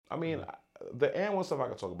I mean, the and one stuff I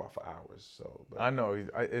could talk about for hours. So, but. I know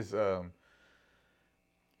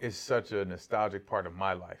it's such a nostalgic part of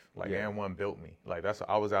my life. Like and one built me. Like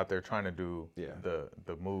I was out there trying to do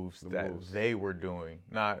the moves that they were doing,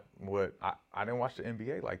 not what I didn't watch the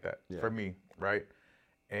NBA like that for me, right?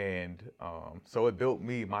 And so it built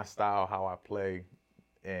me, my style, how I play,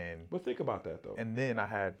 But think about that though. And then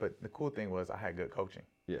but the cool thing was I had good coaching.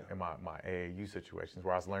 In my AAU situations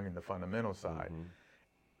where I was learning the fundamental side. Mm-hmm.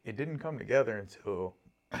 It didn't come together until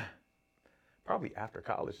probably after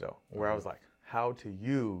college though, where I was like, how to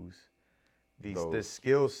use this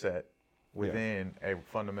skill set within a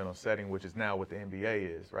fundamental setting, which is now what the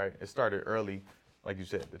NBA is, right? It started early, like you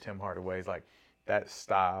said, the Tim Hardaway's, like that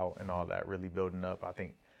style and all that really building up. I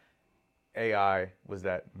think AI was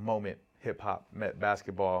that moment hip hop met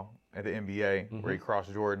basketball at the NBA where he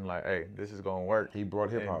crossed Jordan, like, hey, this is gonna work. He brought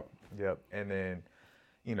hip hop. Yep. And then,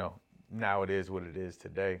 now it is what it is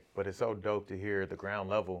today. But it's so dope to hear the ground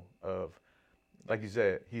level of, like you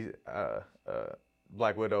said, he's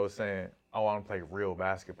Black Widow is saying, I want to play real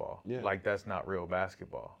basketball. Yeah. Like that's not real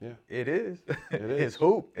basketball. Yeah. It is. It is. It's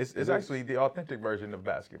hoop. It's actually the authentic version of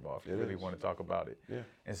basketball if you really want to talk about it. Yeah.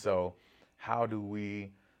 And so how do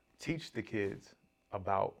we teach the kids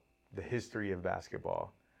about the history of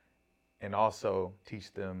basketball and also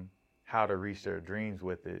teach them how to reach their dreams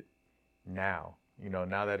with it now?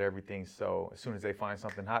 Now that everything's as soon as they find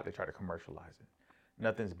something hot, they try to commercialize it.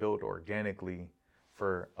 Nothing's built organically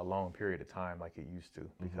for a long period of time like it used to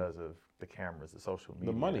because of the cameras, the social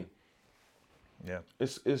media. The money. Yeah.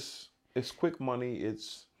 It's quick money.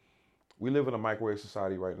 We live in a microwave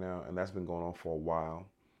society right now, and that's been going on for a while,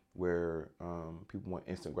 where people want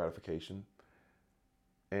instant gratification.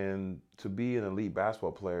 And to be an elite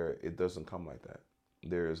basketball player, it doesn't come like that.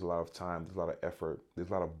 There's a lot of time, there's a lot of effort, there's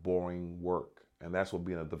a lot of boring work, and that's what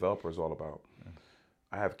being a developer is all about.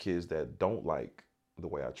 I have kids that don't like the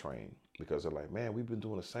way I train because they're like, man, we've been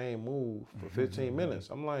doing the same move for 15 minutes.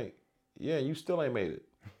 I'm like, yeah, you still ain't made it.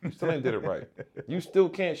 You still ain't did it right. You still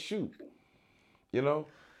can't shoot,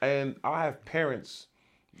 And I have parents,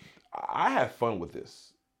 I have fun with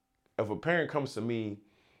this. If a parent comes to me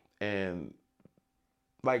and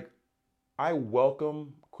I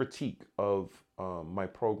welcome critique of my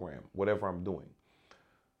program, whatever I'm doing.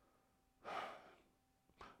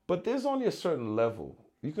 But there's only a certain level.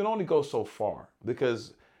 You can only go so far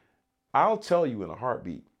because I'll tell you in a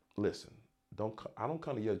heartbeat, listen, I don't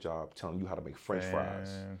come to your job telling you how to make French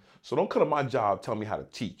fries. So don't come to my job telling me how to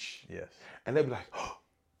teach. Yes. And they'll be like, oh.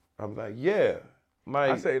 I'm like, yeah.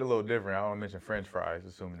 I say it a little different. I don't mention French fries,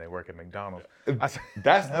 assuming they work at McDonald's.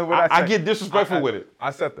 I get disrespectful with it.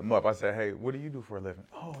 I set them up. I said, hey, what do you do for a living?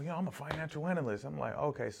 Oh, I'm a financial analyst. I'm like,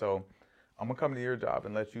 okay, so I'm going to come to your job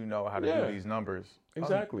and let you know how to do these numbers.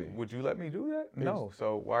 Exactly. Would you let me do that? No.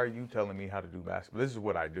 So why are you telling me how to do basketball? This is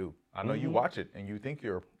what I do. I know you watch it and you think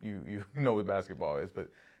you know what basketball is, but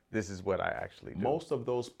this is what I actually do. Most of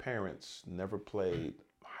those parents never played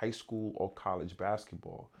high school or college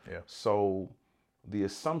basketball. Yeah. So the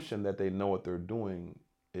assumption that they know what they're doing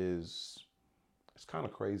it's kind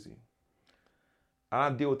of crazy. And I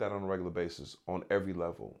deal with that on a regular basis on every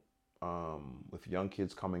level. With young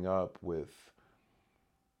kids coming up, with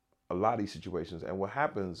a lot of these situations. And what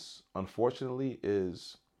happens, unfortunately,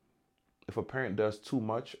 is if a parent does too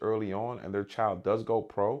much early on and their child does go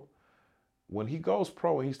pro, when he goes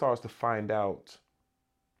pro and he starts to find out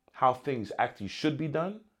how things actually should be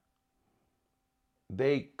done,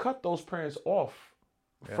 they cut those parents off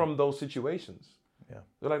from those situations. Yeah.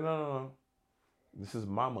 They're like, no. This is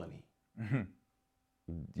my money. Mm-hmm.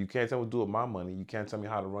 You can't tell me what to do with my money. You can't tell me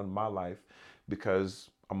how to run my life because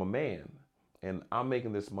I'm a man and I'm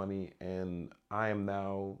making this money and I am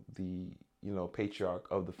now the, patriarch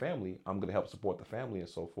of the family. I'm going to help support the family and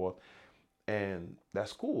so forth. And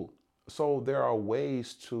that's cool. So there are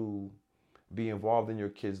ways to be involved in your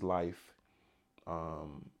kid's life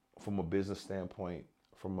from a business standpoint,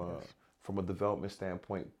 from a development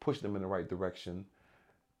standpoint, push them in the right direction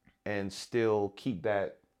and still keep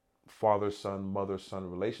that father-son, mother-son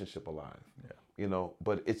relationship alive. Yeah.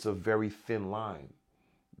 But it's a very thin line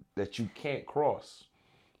that you can't cross.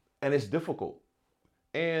 And it's difficult.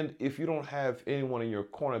 And if you don't have anyone in your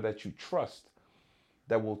corner that you trust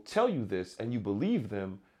that will tell you this and you believe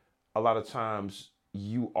them, a lot of times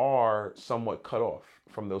you are somewhat cut off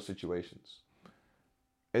from those situations.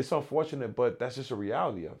 It's unfortunate, but that's just a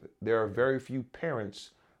reality of it. There are very few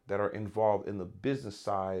parents that are involved in the business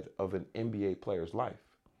side of an NBA player's life.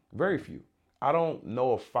 Very few. I don't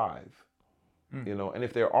know of 5, and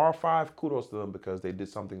if there are 5, kudos to them because they did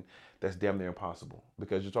something that's damn near impossible.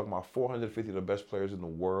 Because you're talking about 450 of the best players in the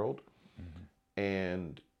world,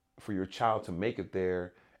 and for your child to make it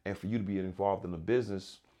there and for you to be involved in the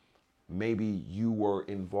business, maybe you were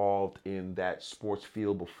involved in that sports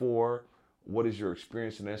field before. What is your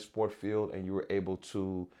experience in that sport field? And you were able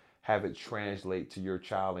to have it translate to your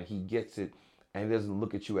child and he gets it and he doesn't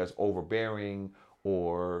look at you as overbearing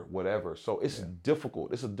or whatever. So it's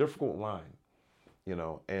difficult. It's a difficult line, you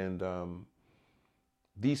know, and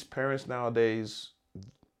these parents nowadays,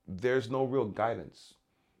 there's no real guidance.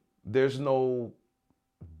 There's no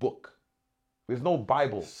book. There's no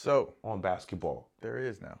Bible on basketball. There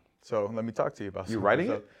is now. So let me talk to you about You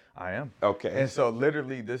writing it? I am. Okay. And so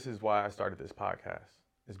literally this is why I started this podcast.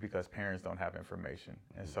 Is because parents don't have information.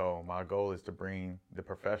 And so my goal is to bring the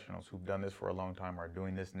professionals who've done this for a long time, are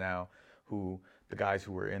doing this now, the guys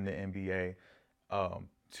who were in the NBA,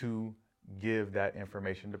 to give that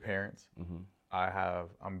information to parents.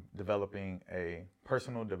 I'm developing a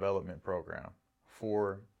personal development program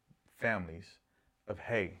for families of,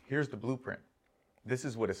 hey, here's the blueprint. This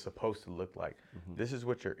is what it's supposed to look like. This is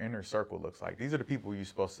what your inner circle looks like. These are the people you're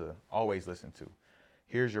supposed to always listen to.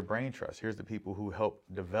 Here's your brain trust. Here's the people who help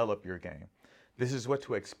develop your game. This is what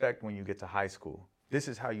to expect when you get to high school. This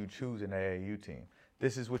is how you choose an AAU team.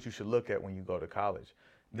 This is what you should look at when you go to college.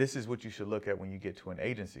 This is what you should look at when you get to an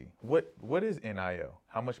agency. What is NIL?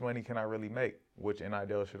 How much money can I really make? Which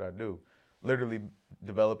NIL should I do? Literally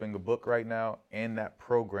developing a book right now and that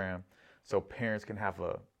program so parents can have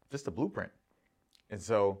just a blueprint. And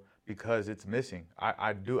so because it's missing,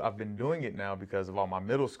 I've been doing it now because of all my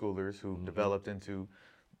middle schoolers who developed into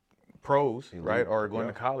pros, right? Or going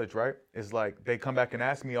to college, right? It's like they come back and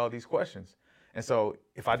ask me all these questions. And so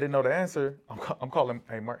if I didn't know the answer, I'm calling,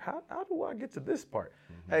 hey, Mark, how do I get to this part?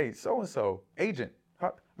 Hey, so-and-so, agent,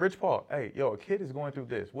 Rich Paul, hey, yo, a kid is going through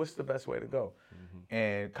this. What's the best way to go?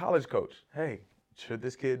 And college coach, hey, should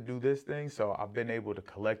this kid do this thing? So I've been able to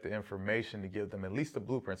collect the information to give them at least the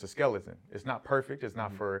blueprints, a skeleton. It's not perfect. It's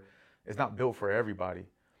not built for everybody.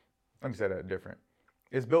 Let me say that different.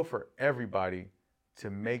 It's built for everybody to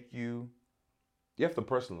make you. You have to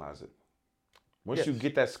personalize it. Once you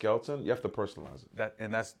get that skeleton, you have to personalize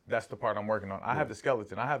it. That's the part I'm working on. I have the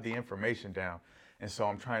skeleton. I have the information down. And so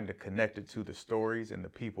I'm trying to connect it to the stories and the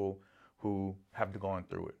people who have gone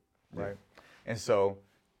through it, right? And so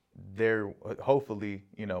there, hopefully,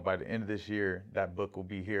 you know, by the end of this year, that book will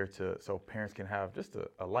be here so parents can have just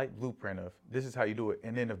a light blueprint of this is how you do it.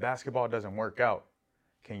 And then if basketball doesn't work out,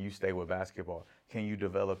 can you stay with basketball? Can you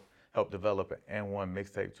help develop an N1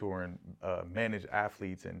 mixtape tour and manage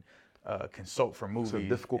athletes and consult for movies? It's a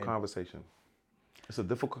difficult conversation. It's a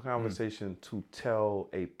difficult conversation to tell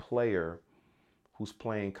a player who's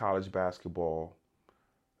playing college basketball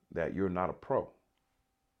that you're not a pro,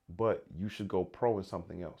 but you should go pro in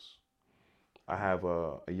something else. I have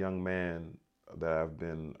a young man that I've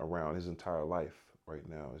been around his entire life right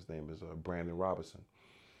now. His name is Brandon Robinson.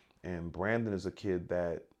 And Brandon is a kid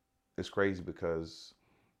that is crazy because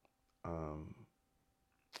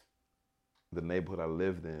the neighborhood I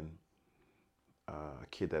lived in, a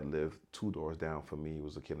kid that lived 2 doors down from me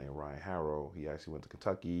was a kid named Ryan Harrow. He actually went to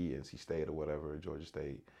Kentucky, NC State or whatever, Georgia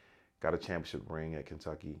State, got a championship ring at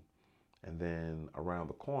Kentucky. And then around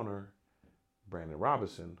the corner, Brandon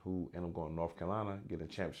Robinson, who ended up going to North Carolina, getting a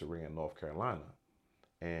championship ring in North Carolina.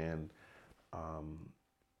 And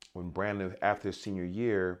when Brandon, after his senior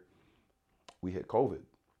year, we hit COVID.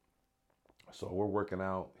 So we're working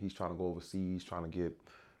out. He's trying to go overseas, trying to get,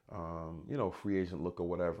 free agent look or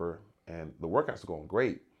whatever. And the workouts are going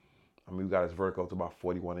great. I mean, we got his vertical to about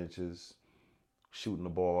 41 inches, shooting the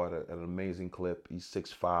ball at an amazing clip. He's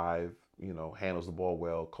 6'5", handles the ball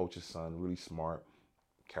well, coach's son, really smart.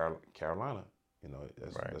 Carolina,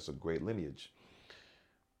 that's a great lineage.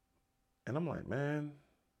 And I'm like, man,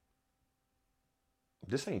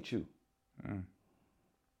 this ain't you.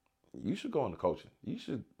 You should go into coaching. You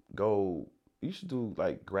should do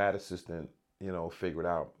like grad assistant, figure it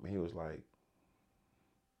out. And he was like,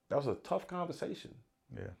 that was a tough conversation.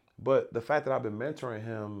 Yeah. But the fact that I've been mentoring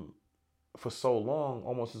him for so long,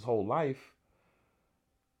 almost his whole life,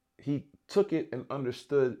 he took it and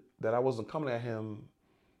understood that I wasn't coming at him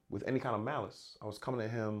with any kind of malice. I was coming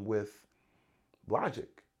at him with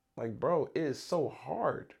logic. Like, bro, it is so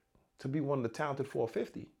hard to be one of the talented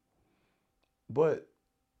 450. But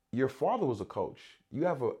your father was a coach. You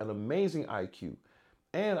have an amazing IQ.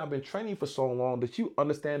 And I've been training you for so long that you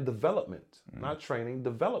understand development, not training,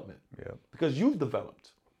 development. Yeah. Because you've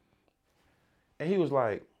developed. And he was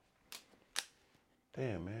like,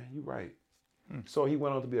 damn, man, you're right. So he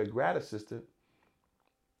went on to be a grad assistant.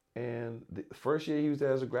 And the first year he was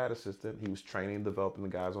there as a grad assistant, he was training and developing the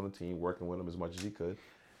guys on the team, working with them as much as he could.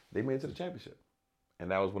 They made it to the championship.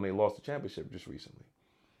 And that was when they lost the championship just recently.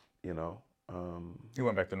 You know, He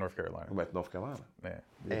went back to North Carolina. went back to North Carolina. Man.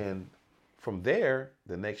 And from there,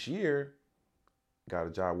 the next year, got a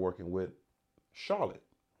job working with Charlotte.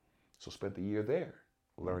 So spent the year there,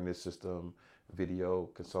 learning this system, video,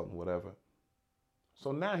 consulting, whatever.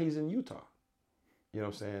 So now he's in Utah. You know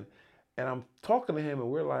what I'm saying? And I'm talking to him, and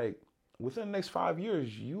we're like, within the next 5 years,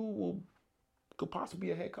 could possibly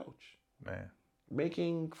be a head coach. Man.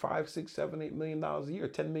 Making $5, $6, $7, $8 million a year,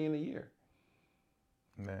 $10 million a year.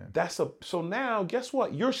 Man. So now, guess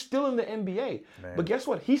what? You're still in the NBA. Man. But guess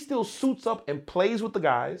what? He still suits up and plays with the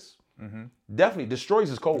guys. Mm-hmm. Definitely destroys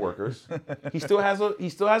his coworkers. He still has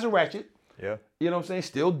a ratchet. Yeah. You know what I'm saying?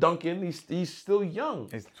 Still dunking. He's still young.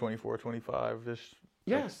 He's 24, 25-ish.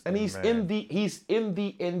 Yes, and he's in the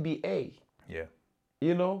NBA. Yeah.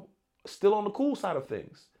 You know, still on the cool side of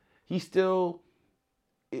things. He still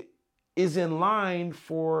is in line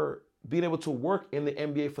for being able to work in the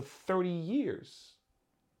NBA for 30 years.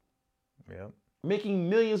 Yeah. Making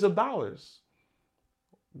millions of dollars.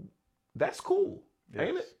 That's cool, Yes.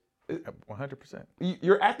 ain't it? 100%.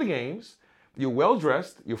 You're at the games. You're well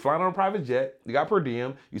dressed. You're flying on a private jet. You got per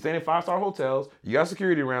diem. You stay in 5-star hotels. You got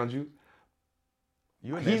security around you.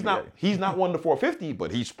 He's not one to 450,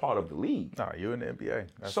 but he's part of the league. No, you in the NBA.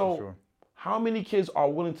 That's so, for sure. How many kids are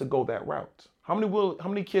willing to go that route? How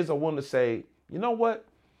many kids are willing to say, you know what?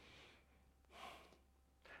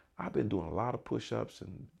 I've been doing a lot of push-ups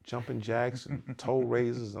and jumping jacks and toe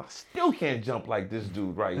raises, and I still can't jump like this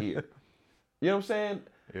dude right here. You know what I'm saying?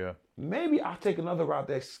 Yeah. Maybe I'll take another route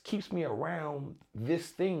that keeps me around this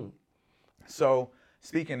thing. So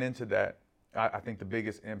speaking into that, I think the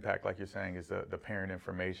biggest impact, like you're saying, is the parent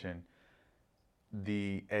information,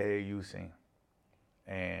 the AAU scene,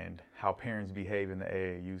 and how parents behave in the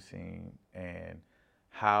AAU scene, and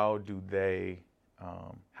how do they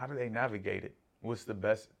navigate it? What's the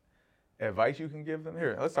best advice you can give them?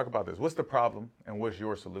 Here, let's talk about this. What's the problem, and what's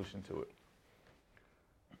your solution to it?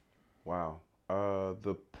 Wow.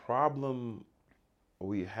 The problem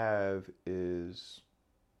we have is,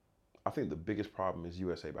 I think the biggest problem is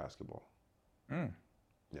USA basketball.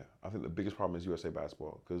 Yeah, I think the biggest problem is USA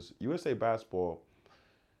basketball, because USA basketball,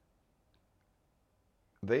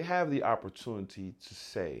 they have the opportunity to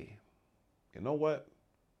say, you know what?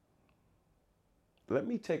 Let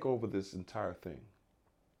me take over this entire thing.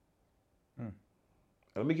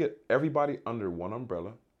 Let me get everybody under one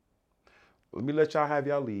umbrella. Let me let y'all have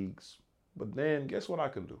y'all leagues. But then guess what I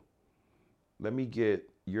can do? Let me get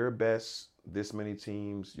your best this many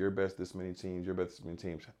teams, your best this many teams, your best this many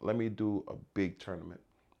teams. Let me do a big tournament.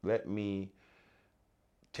 Let me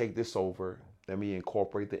take this over. Let me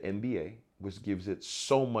incorporate the NBA, which gives it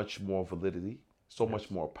so much more validity, so much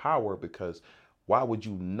more power, because why would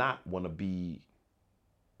you not want to be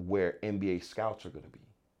where NBA scouts are going to be?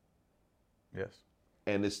 Yes.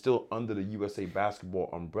 And it's still under the USA basketball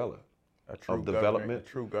umbrella of development. A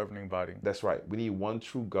true governing body. That's right. We need one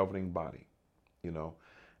true governing body, you know,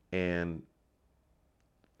 and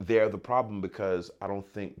they're the problem because I don't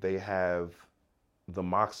think they have the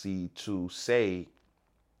moxie to say,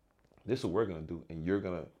 this is what we're going to do, and you're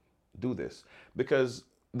going to do this. Because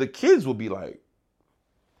the kids will be like,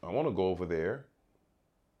 I want to go over there.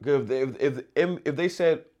 Because if they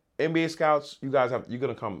said, NBA scouts, you're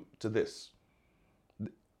going to come to this.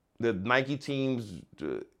 The Nike teams,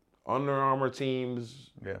 the Under Armour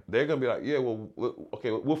teams, they're going to be like, yeah, well,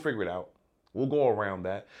 okay, we'll figure it out. We'll go around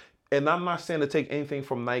that. And I'm not saying to take anything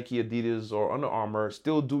from Nike, Adidas, or Under Armour.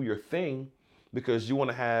 Still do your thing, because you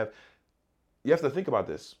have to think about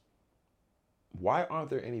this. Why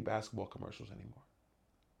aren't there any basketball commercials anymore?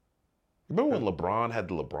 Remember when LeBron had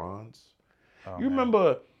the LeBrons? Oh, you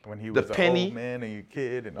remember when he was the old man and your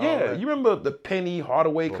kid and all that? Yeah, you remember the Penny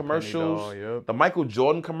Hardaway commercials, the Michael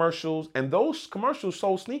Jordan commercials, and those commercials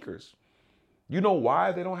sold sneakers. You know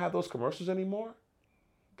why they don't have those commercials anymore?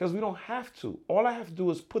 Because we don't have to. All I have to do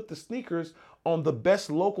is put the sneakers on the best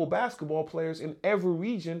local basketball players in every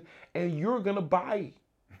region, and you're going to buy.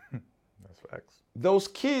 That's facts. Those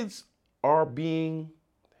kids are being,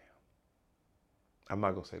 I'm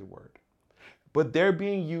not going to say the word, but they're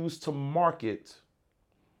being used to market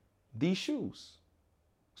these shoes.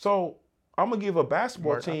 So I'm going to give a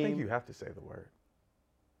basketball team. I think you have to say the word.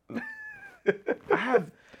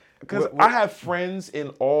 I have friends in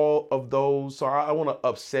all of those, so I don't want to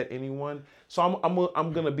upset anyone. So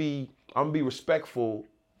I'm gonna be respectful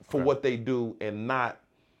for what they do, and not.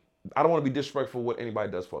 I don't want to be disrespectful what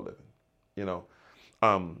anybody does for a living, you know.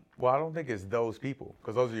 Well, I don't think it's those people,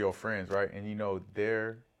 because those are your friends, right? And you know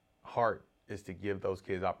their heart is to give those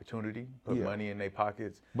kids opportunity, put money in their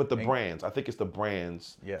pockets. But the brands, I think it's the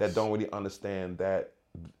brands that don't really understand that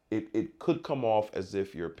it could come off as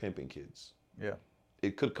if you're pimping kids. Yeah.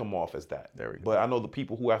 It could come off as that. There we go. But I know the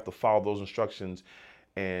people who have to follow those instructions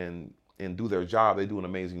and do their job, they do an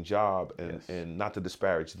amazing job, and not to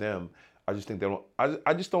disparage them. I just think they don't.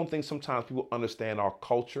 I just don't think sometimes people understand our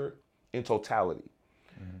culture in totality.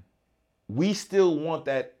 Mm-hmm. We still want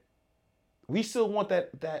that. We still want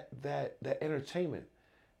that entertainment.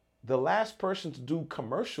 The last person to do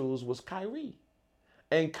commercials was Kyrie,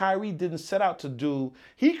 and Kyrie didn't set out to do.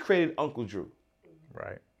 He created Uncle Drew,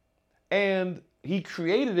 right? And he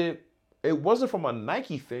created it. It wasn't from a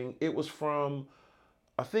Nike thing. It was from,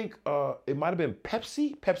 I think it might have been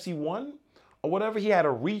Pepsi One, or whatever. He had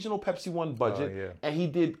a regional Pepsi One budget, and he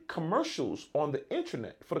did commercials on the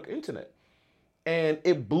internet, for the internet. And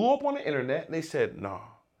it blew up on the internet, and they said, nah,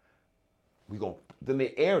 then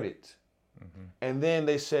they aired it. Mm-hmm. And then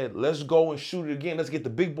they said, let's go and shoot it again. Let's get the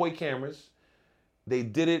big boy cameras. They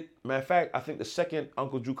did it. Matter of fact, I think the second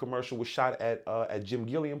Uncle Drew commercial was shot at Jim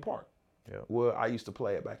Gilliam Park, where I used to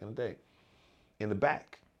play it back in the day, in the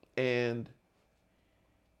back. And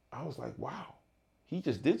I was like, wow, he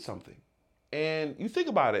just did something. And you think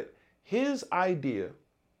about it, his idea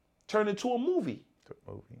turned into a movie.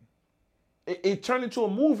 It turned into a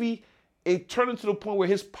movie. It turned into the point where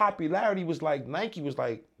his popularity was like, Nike was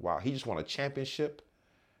like, wow, he just won a championship.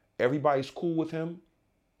 Everybody's cool with him.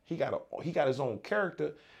 He got his own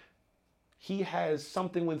character. He has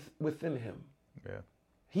something within him. Yeah.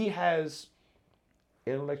 He has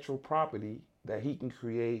intellectual property that he can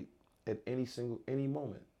create at any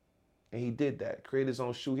moment. And he did that. Created his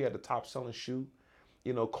own shoe. He had the top selling shoe.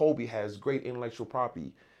 You know, Kobe has great intellectual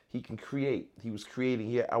property. He can create. He was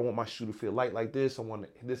creating. I want my shoe to feel light like this. I want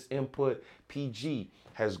this input. PG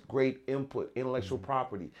has great input, intellectual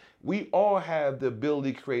property. We all have the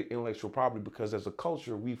ability to create intellectual property because as a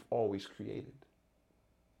culture, we've always created.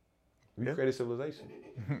 We've created civilization.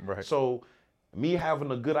 Right. So me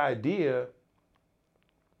having a good idea,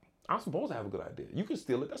 I'm supposed to have a good idea. You can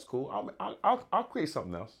steal it. That's cool. I'll create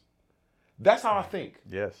something else. That's how I think.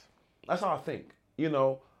 Yes. That's how I think. You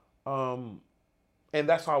know, and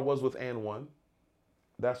that's how I was with And One.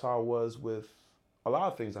 That's how I was with a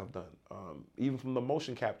lot of things I've done. Even from the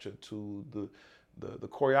motion capture to the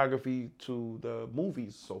choreography to the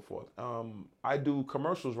movies and so forth. I do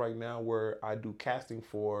commercials right now where I do casting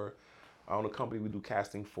for, I own a company, we do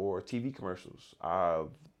casting for TV commercials. I've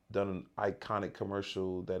done an iconic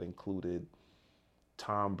commercial that included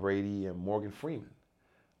Tom Brady and Morgan Freeman.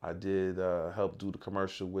 I did help do the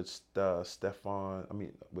commercial with Steph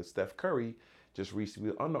Curry just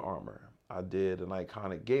recently with Under Armour. I did an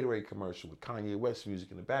iconic Gatorade commercial with Kanye West music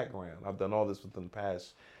in the background. I've done all this within the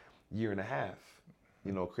past year and a half,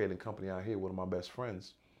 you know, creating a company out here, one of my best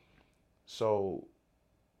friends. So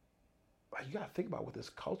you gotta think about what this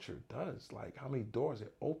culture does, like how many doors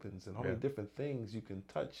it opens and how many different things you can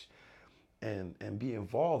touch and be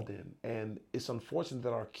involved in. And it's unfortunate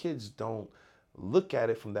that our kids don't look at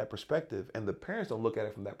it from that perspective, and the parents don't look at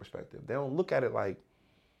it from that perspective. They don't look at it like,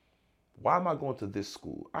 why am I going to this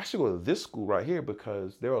school? I should go to this school right here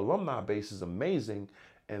because their alumni base is amazing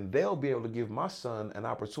and they'll be able to give my son an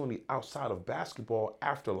opportunity outside of basketball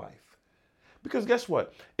afterlife. Because guess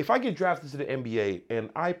what? If I get drafted to the NBA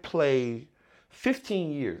and I play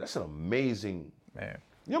 15 years, that's an amazing, man.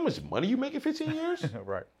 You know how much money you make in 15 years?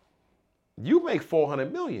 Right. You make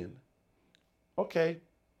 $400 million. Okay.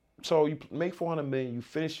 So you make $400 million, you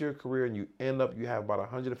finish your career, and you end up, you have about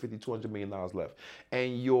 $150, $200 million left.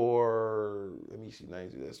 And you're, let me see,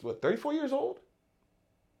 that's what, 34 years old?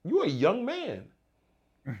 You're a young man.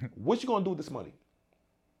 What you gonna do with this money?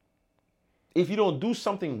 If you don't do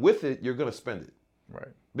something with it, you're gonna spend it. Right.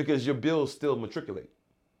 Because your bills still matriculate.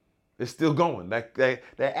 It's still going. That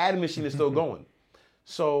ad machine is still going.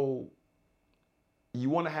 So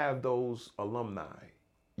you wanna have those alumni.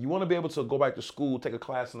 You want to be able to go back to school, take a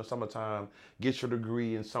class in the summertime, get your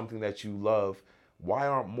degree in something that you love. Why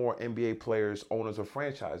aren't more NBA players owners of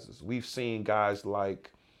franchises? We've seen guys like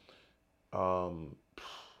Jamal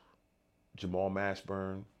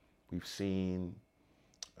Mashburn. We've seen,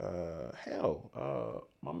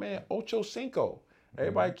 my man Ocho Cinco.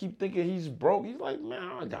 Everybody keep thinking he's broke. He's like, man,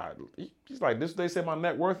 I got it. He's like, this they say my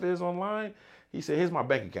net worth is online. He said, here's my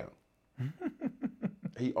bank account.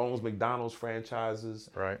 He owns McDonald's franchises.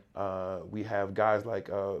 Right. We have guys like,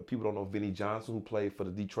 people don't know Vinnie Johnson, who played for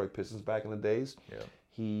the Detroit Pistons back in the days. Yeah.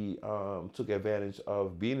 He took advantage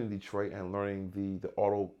of being in Detroit and learning the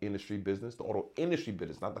auto industry business,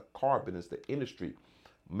 not the car business, the industry,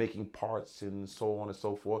 making parts and so on and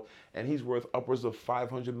so forth. And he's worth upwards of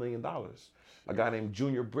 $500 million. A guy named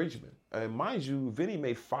Junior Bridgman. And mind you, Vinnie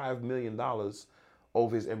made $5 million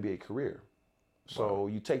over his NBA career. So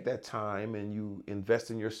you take that time and you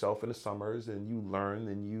invest in yourself in the summers, and you learn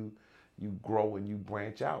and you grow and you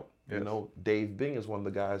branch out. Yes. You know, Dave Bing is one of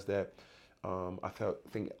the guys that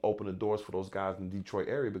think opened the doors for those guys in the Detroit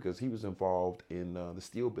area, because he was involved in the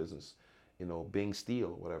steel business. You know, Bing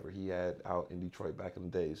Steel, whatever he had out in Detroit back in the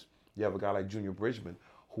days. You have a guy like Junior Bridgman,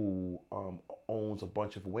 who owns a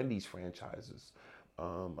bunch of Wendy's franchises.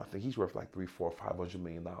 I think he's worth like $300, $400, $500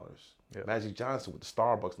 million. Yeah. Magic Johnson with the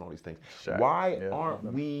Starbucks and all these things. Shaq. Why aren't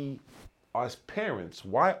we, as parents,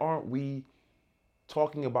 why aren't we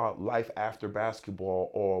talking about life after basketball,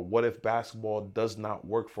 or what if basketball does not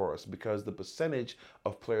work for us? Because the percentage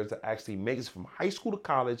of players that actually make it from high school to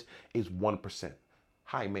college is 1%.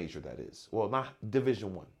 High major, that is. Well, not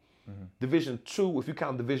Division I. Mm-hmm. Division II, if you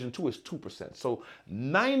count Division II, is 2%. So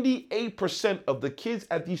 98% of the kids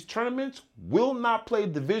at these tournaments will not play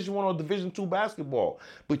Division I or Division II basketball.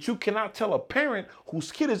 But you cannot tell a parent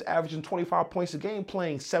whose kid is averaging 25 points a game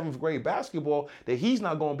playing 7th grade basketball that he's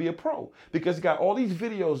not going to be a pro, because he got all these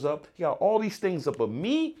videos up, he got all these things up. But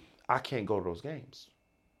me, I can't go to those games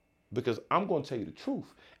because I'm going to tell you the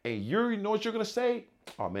truth. And you know what you're going to say?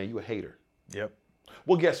 Oh, man, you a hater. Yep.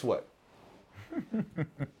 Well, guess what?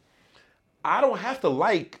 I don't have to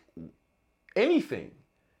like anything.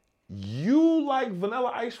 You like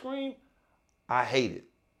vanilla ice cream? I hate it.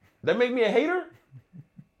 That make me a hater?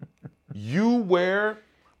 You wear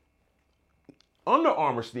Under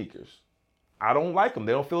Armour sneakers. I don't like them.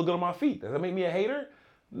 They don't feel good on my feet. Does that make me a hater?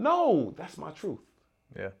 No, that's my truth.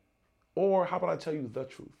 Yeah. Or how about I tell you the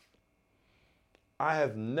truth? I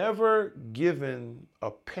have never given a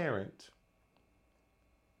parent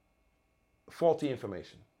faulty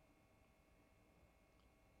information.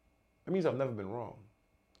 That means I've never been wrong.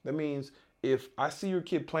 That means if I see your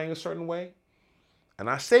kid playing a certain way and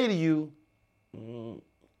I say to you,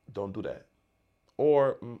 don't do that,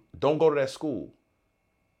 or don't go to that school,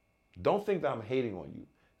 don't think that I'm hating on you.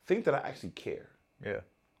 Think that I actually care. Yeah.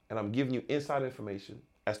 And I'm giving you inside information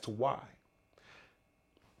as to why.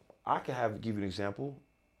 I can give you an example.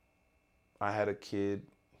 I had a kid,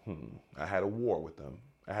 I had a war with them.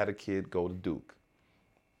 I had a kid go to Duke.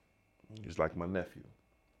 Just like my nephew.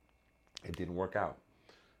 It didn't work out.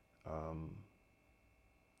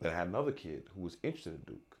 Then I had another kid who was interested in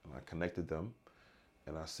Duke, and I connected them,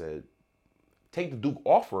 and I said, take the Duke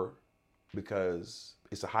offer because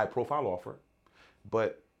it's a high-profile offer,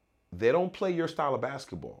 but they don't play your style of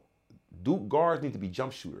basketball. Duke guards need to be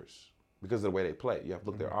jump shooters because of the way they play. You have to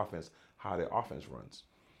look at their offense, how their offense runs.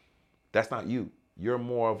 That's not you. You're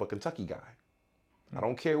more of a Kentucky guy. I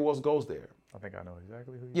don't care who else goes there. I think I know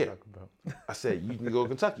exactly who you're talking about. I said, you can go to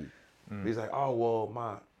Kentucky. He's like, oh,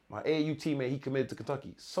 well, my AAU teammate, he committed to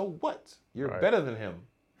Kentucky. So what? You're better than him.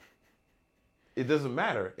 It doesn't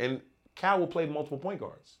matter. And Cal will play multiple point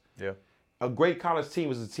guards. Yeah. A great college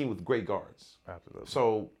team is a team with great guards. Absolutely.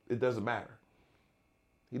 So it doesn't matter.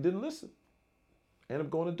 He didn't listen. Ended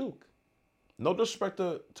up going to Duke. No disrespect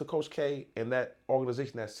to Coach K and that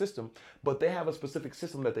organization, that system, but they have a specific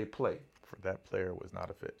system that they play. For that player, was not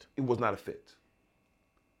a fit. It was not a fit.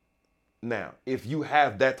 Now, if you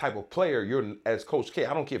have that type of player, you're as Coach K,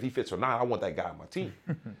 I don't care if he fits or not, I want that guy on my team.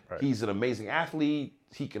 Right. He's an amazing athlete.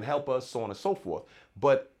 He can help us, so on and so forth.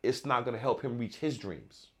 But it's not going to help him reach his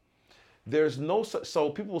dreams. There's no such,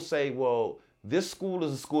 so people will say, well, this school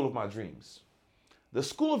is the school of my dreams. The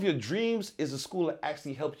school of your dreams is a school that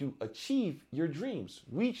actually helps you achieve your dreams,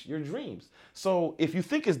 reach your dreams. So if you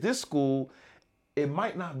think it's this school, it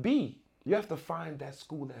might not be. You have to find that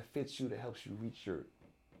school that fits you, that helps you reach your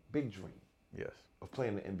big dream. Yes. Of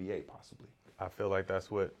playing the NBA, possibly. I feel like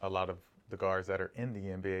that's what a lot of the guards that are in the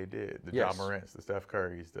NBA did. The Ja Morants, the Steph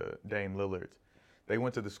Currys, the Dame Lillards. They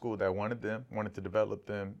went to the school that wanted to develop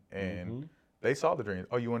them, and they saw the dream.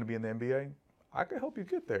 Oh, you want to be in the NBA? I can help you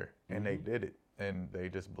get there. And they did it, and they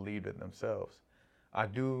just believed in themselves. I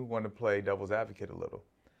do want to play devil's advocate a little.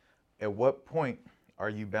 At what point are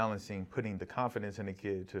you balancing putting the confidence in a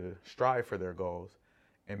kid to strive for their goals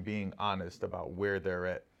and being honest about where they're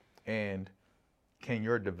at? And can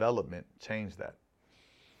your development change that?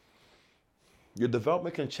 Your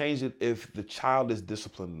development can change it if the child is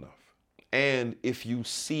disciplined enough. And if you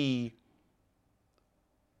see,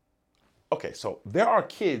 okay, so there are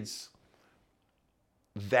kids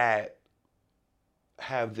that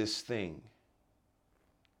have this thing.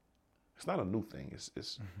 It's not a new thing.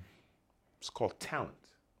 It's called talent.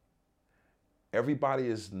 Everybody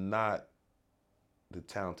is not the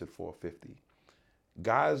talented 450.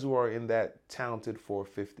 Guys who are in that talented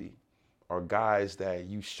 450 are guys that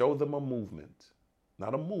you show them a movement,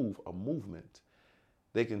 not a move, a movement.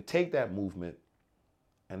 They can take that movement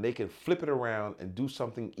and they can flip it around and do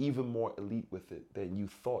something even more elite with it than you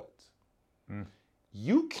thought.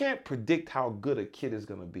 You can't predict how good a kid is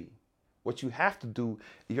going to be. What you have to do,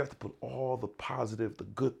 you have to put all the positive, the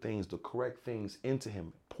good things, the correct things into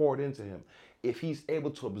him, pour it into him. If he's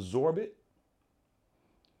able to absorb it,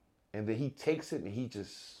 and then he takes it and he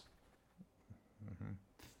just,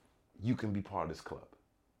 you can be part of this club.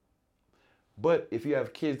 But if you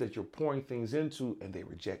have kids that you're pouring things into and they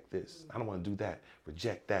reject this, I don't want to do that,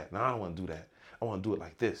 reject that, no, I don't want to do that. I want to do it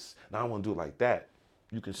like this, no, I want to do it like that.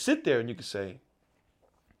 You can sit there and you can say,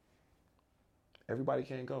 everybody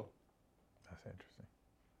can't go. That's interesting.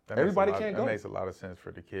 Everybody can't go. That makes a lot of sense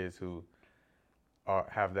for the kids who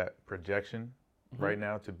have that projection right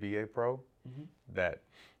now to be a pro. But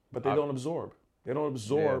they don't absorb. They don't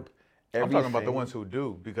absorb everything. I'm talking about the ones who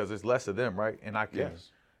do, because it's less of them, right? And I can.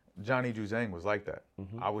 Yes. Johnny Juzang was like that.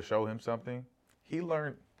 I would show him something. He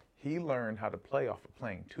learned how to play off of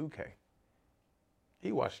playing 2K.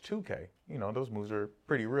 He watched 2K. You know, those moves are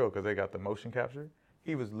pretty real because they got the motion capture.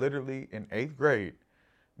 He was literally in 8th grade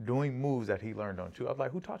doing moves that he learned on 2K. I was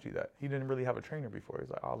like, who taught you that? He didn't really have a trainer before. He's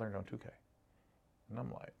like, I learned on 2K. And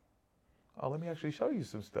I'm like, oh, let me actually show you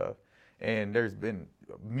some stuff. And there's been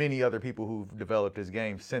many other people who've developed this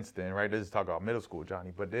game since then, right? This is talk about middle school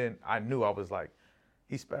Johnny. But then I knew, I was like,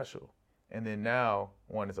 he's special. And then now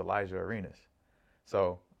one is Elijah Arenas.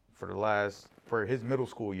 So for his middle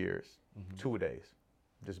school years, 2 days,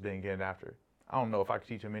 just being getting after. I don't know if I could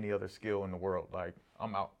teach him any other skill in the world. Like,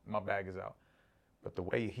 I'm out, my bag is out. But the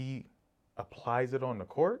way he applies it on the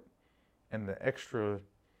court and the extra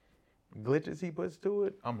glitches he puts to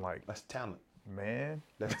it, I'm like, that's talent. Man.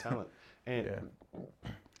 That's talent.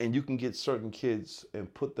 And you can get certain kids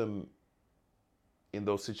and put them in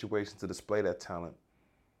those situations to display that talent.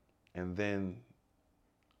 And then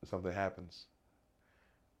something happens.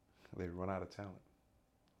 They run out of talent.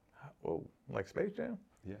 Oh, like Space Jam?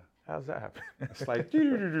 Yeah. How's that happen? It's like,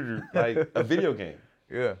 like a video game.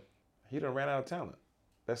 Yeah. He done ran out of talent.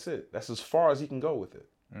 That's it. That's as far as he can go with it.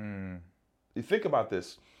 You think about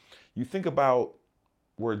this. You think about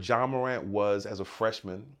where John Morant was as a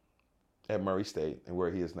freshman at Murray State and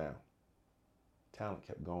where he is now. Talent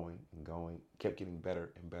kept going and going, kept getting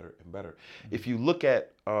better and better and better. If you look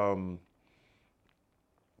at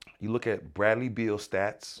Bradley Beal's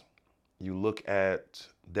stats, you look at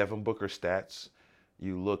Devin Booker's stats,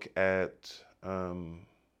 you look at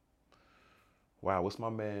what's my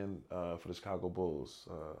man for the Chicago Bulls,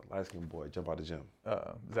 light-skinned boy, jump out the gym.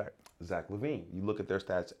 Zach LaVine. You look at their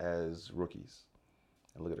stats as rookies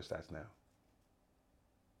and look at their stats now.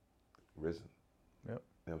 Risen. Yep.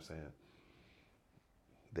 You know what I'm saying?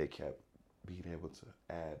 They kept being able to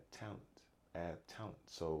add talent.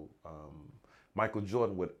 So Michael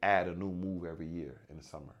Jordan would add a new move every year in the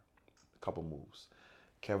summer, a couple moves.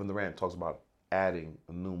 Kevin Durant talks about adding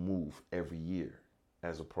a new move every year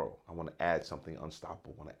as a pro. I want to add something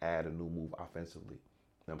unstoppable. I want to add a new move offensively.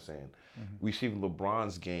 You know what I'm saying? We've seen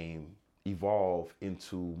LeBron's game evolve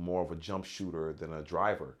into more of a jump shooter than a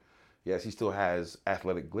driver. Yes, he still has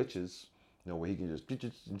athletic glitches, you know, where he can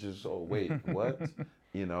just oh, wait, what?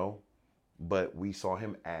 You know, but we saw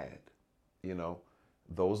him add, you know.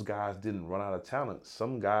 Those guys didn't run out of talent.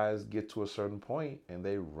 Some guys get to a certain point and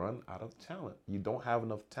they run out of talent. You don't have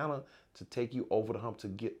enough talent to take you over the hump to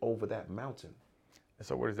get over that mountain.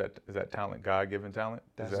 So what is that? Is that talent God-given talent?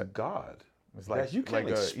 That's God. It's like, you can't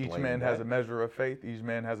explain each man that. has a measure of faith. Each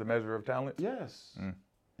man has a measure of talent. Yes.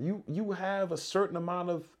 You have a certain amount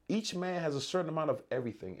of, each man has a certain amount of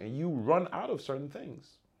everything, and you run out of certain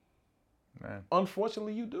things. Man.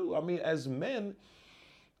 Unfortunately, you do. I mean, as men,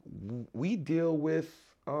 we deal with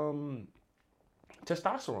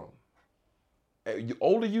testosterone. The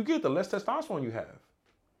older you get, the less testosterone you have.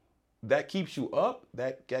 That keeps you up.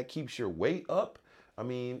 That keeps your weight up. I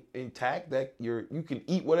mean, intact. That you can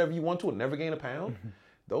eat whatever you want to and never gain a pound.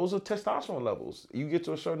 Those are testosterone levels. You get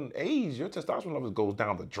to a certain age, your testosterone levels goes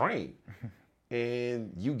down the drain.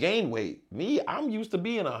 And you gain weight. Me, I'm used to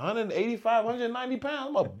being 185, 190 pounds.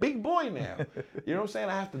 I'm a big boy now. You know what I'm saying?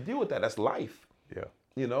 I have to deal with that. That's life. Yeah.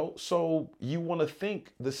 You know, so you want to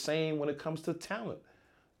think the same when it comes to talent.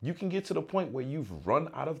 You can get to the point where you've run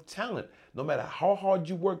out of talent. No matter how hard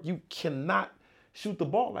you work, you cannot shoot the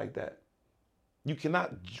ball like that. You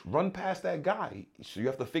cannot run past that guy. So you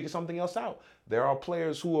have to figure something else out. There are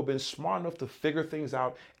players who have been smart enough to figure things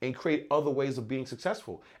out and create other ways of being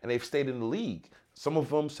successful. And they've stayed in the league. Some of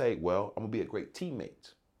them say, well, I'm going to be a great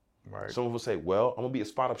teammate. Right. Some of them say, well, I'm going to be a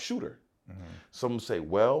spot-up shooter. Some say,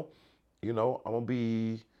 well, you know,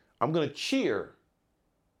 I'm going to cheer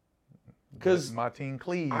Because my team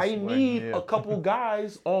cleaves. I need a couple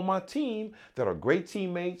guys on my team that are great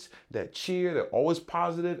teammates, that cheer, they're always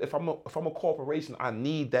positive. If I'm a corporation, I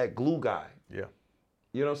need that glue guy. Yeah.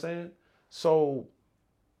 You know what I'm saying? So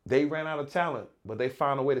they ran out of talent, but they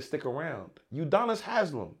found a way to stick around. Udonis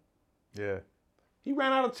Haslem. Yeah. He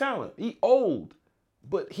ran out of talent. He old,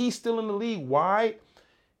 but he's still in the league. Why?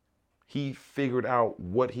 He figured out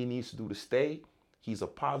what he needs to do to stay. He's a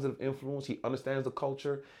positive influence. He understands the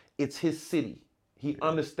culture. It's his city. He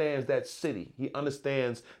understands that city. He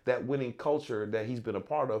understands that winning culture that he's been a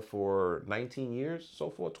part of for 19 years,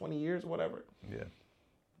 so forth, 20 years, whatever. Yeah.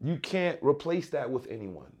 You can't replace that with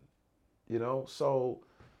anyone, you know? So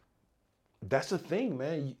that's the thing,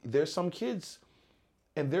 man. There's some kids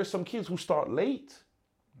who start late.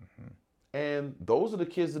 Mm-hmm. And those are the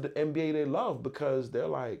kids of the NBA they love because they're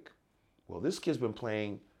like, well, this kid's been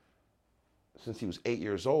playing since he was 8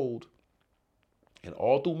 years old. And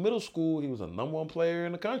all through middle school, he was a number one player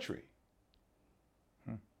in the country.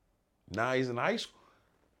 Now he's in high school,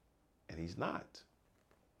 and he's not.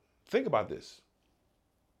 Think about this.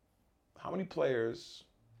 How many players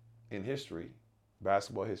in history,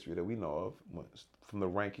 basketball history that we know of, from a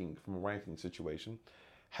ranking situation,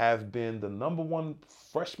 have been the number one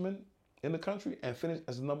freshman in the country and finished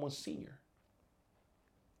as the number one senior?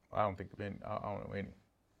 I don't know any.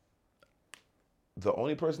 The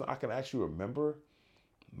only person I can actually remember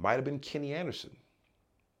might have been Kenny Anderson.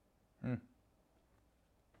 Wow.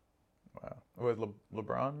 Was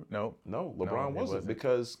LeBron? No. No, LeBron wasn't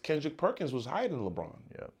because Kendrick Perkins was higher than LeBron.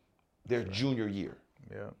 Yeah. Their junior year.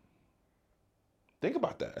 Yeah. Think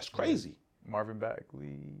about that. That's crazy. Marvin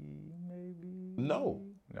Bagley, maybe? No.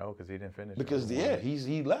 No, because he didn't finish. Because,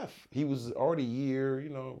 he left. He was already a year,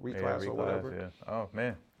 reclass or whatever. Yeah. Oh,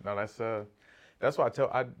 man. No, that's why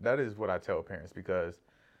that is what I tell parents because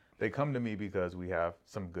they come to me because we have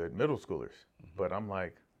some good middle schoolers. Mm-hmm. But I'm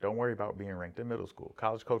like, don't worry about being ranked in middle school.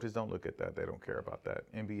 College coaches don't look at that. They don't care about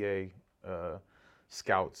that. NBA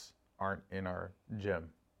scouts aren't in our gym.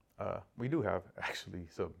 We do have actually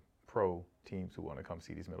some pro teams who want to come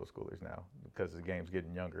see these middle schoolers now because the game's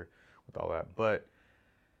getting younger with all that. But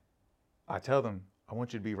I tell them, I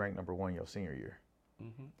want you to be ranked number one your senior year.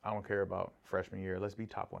 Mm-hmm. I don't care about freshman year. Let's be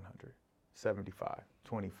top 100, 75,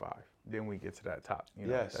 25. Then we get to that top,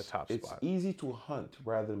 that top spot. It's easy to hunt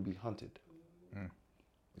rather than be hunted.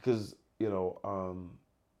 Because,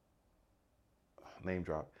 name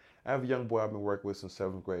drop. I have a young boy I've been working with since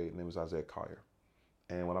 7th grade. His name is Isaiah Collier.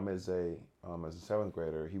 And when I met Zay as a 7th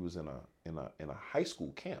grader, he was in a high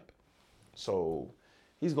school camp. So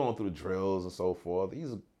he's going through the drills and so forth.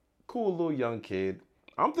 He's a cool little young kid.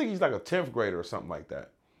 I'm thinking he's like a 10th grader or something like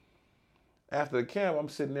that. After the camp, I'm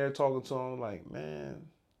sitting there talking to him like, man,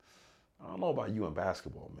 I don't know about you in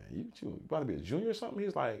basketball, man. You about to be a junior or something?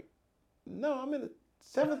 He's like, no, I'm in the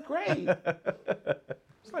 7th grade.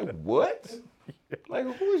 It's like, what? Like,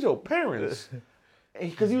 who is your parents?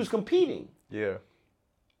 Because he was competing. Yeah.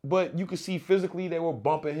 But you could see physically they were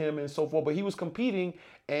bumping him and so forth. But he was competing,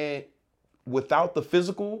 and without the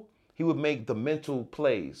physical, he would make the mental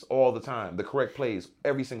plays all the time, the correct plays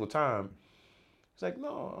every single time. He's like,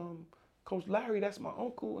 no, Coach Larry, that's my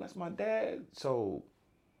uncle, that's my dad. So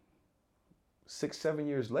 6, 7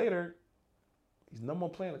 years later, he's number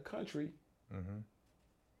one player in the country. Mm-hmm.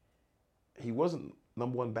 He wasn't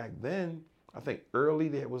number one back then. I think early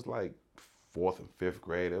there was like 4th and 5th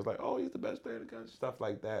grade. It was like, oh, he's the best player in the country, stuff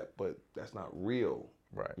like that. But that's not real,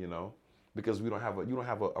 right? Because you don't have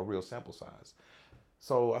a real sample size.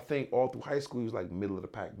 So I think all through high school he was like middle of the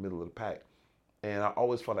pack. And I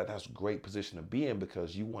always felt like that's a great position to be in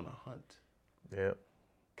because you want to hunt. Yeah.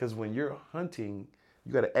 Because when you're hunting,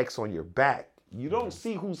 you got an X on your back. You don't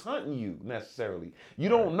see who's hunting you necessarily. You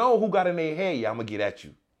don't know who got in their head. Yeah, I'm going to get at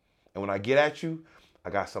you. And when I get at you, I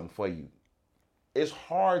got something for you. It's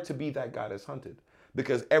hard to be that guy that's hunted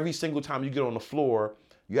because every single time you get on the floor,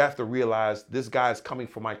 you have to realize this guy's coming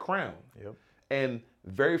for my crown. Yep. And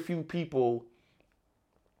very few people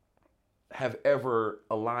have ever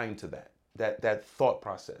aligned to that thought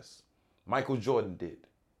process. Michael Jordan did.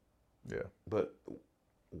 Yeah. But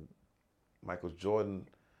Michael Jordan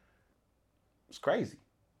was crazy.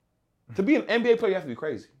 To be an NBA player, you have to be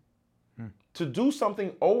crazy. To do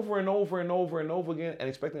something over and over and over and over again and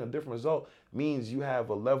expecting a different result means you have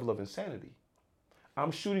a level of insanity.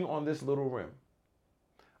 I'm shooting on this little rim.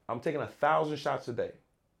 I'm taking 1,000 shots a day.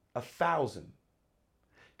 1,000.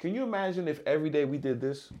 Can you imagine if every day we did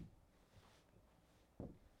this?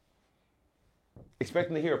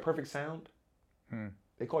 Expecting to hear a perfect sound?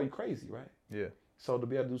 They call you crazy, right? Yeah. So to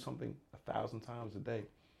be able to do something 1,000 times a day,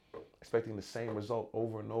 expecting the same result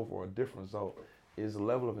over and over or a different result, is a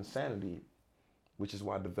level of insanity which is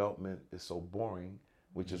why development is so boring,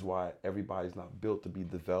 which is why everybody's not built to be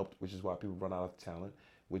developed, which is why people run out of talent,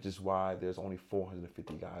 which is why there's only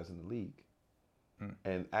 450 guys in the league.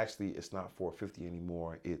 And actually, it's not 450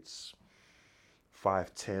 anymore. It's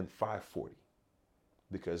 5'10", 5'40",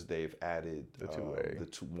 because they've added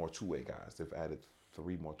more two-way guys. They've added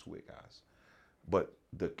 3 more two-way guys. But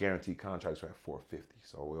the guaranteed contracts are at 450.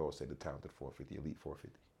 So we always say the talented 450, elite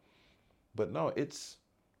 450. But no, it's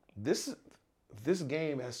this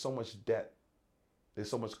game has so much depth. There's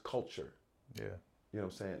so much culture. Yeah. You know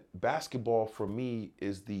what I'm saying? Basketball for me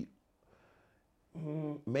is the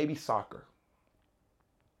maybe soccer.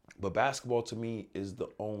 But basketball to me is the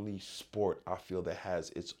only sport I feel that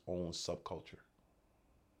has its own subculture.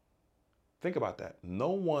 Think about that. No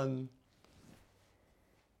one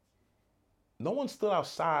stood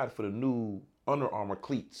outside for the new Under Armour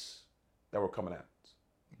cleats that were coming out.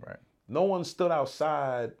 Right. No one stood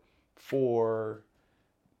outside for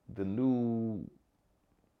the new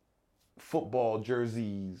football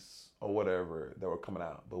jerseys or whatever that were coming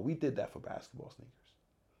out. But we did that for basketball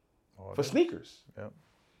sneakers. Sneakers. Yep.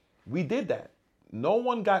 We did that. No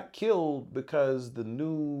one got killed because the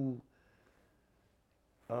new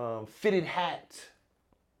fitted hat.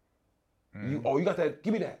 You got that?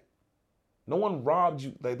 Give me that. No one robbed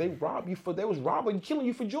you. Like, they robbed you they was killing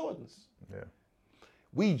you for Jordans. Yeah.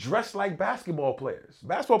 We dress like basketball players.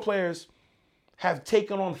 Basketball players have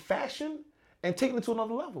taken on fashion and taken it to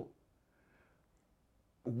another level.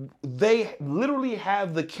 They literally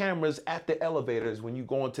have the cameras at the elevators when you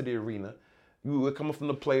go into the arena. We're coming from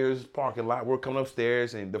the players' parking lot. We're coming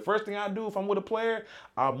upstairs, and the first thing I do if I'm with a player,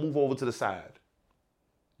 I'll move over to the side.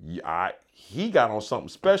 He got on something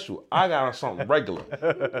special. I got on something regular.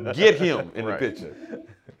 Get him in the picture.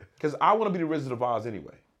 Because I want to be the Wizard of Oz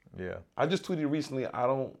anyway. Yeah. I just tweeted recently, I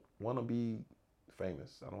don't want to be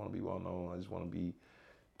famous. I don't want to be well known. I just want to be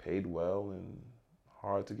paid well and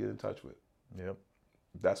hard to get in touch with. Yep.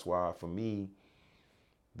 That's why, for me,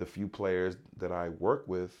 the few players that I work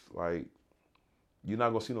with, like, you're not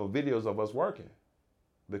going to see no videos of us working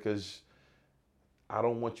because I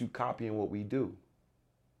don't want you copying what we do.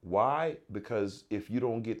 Why? Because if you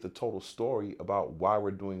don't get the total story about why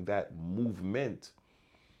we're doing that movement,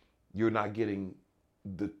 you're not getting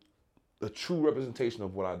the true representation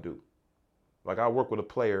of what I do. Like, I work with a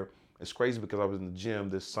player. It's crazy because I was in the gym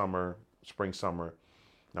this summer, spring, summer,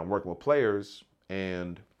 and I'm working with players,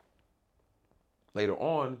 and later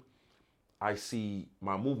on, I see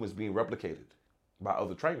my movements being replicated by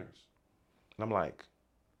other trainers. And I'm like,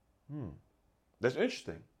 that's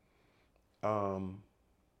interesting.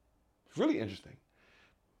 It's really interesting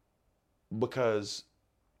because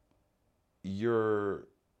you're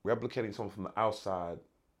replicating something from the outside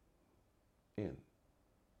in.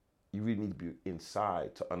 You really need to be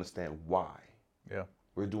inside to understand why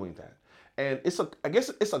we're doing that. And I guess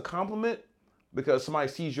it's a compliment because somebody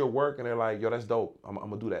sees your work and they're like, yo, that's dope. I'm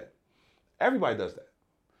gonna do that. Everybody does that.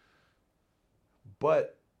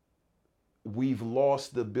 But we've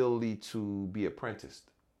lost the ability to be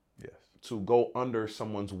apprenticed. Yes. To go under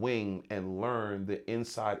someone's wing and learn the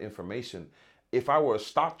inside information. If I were a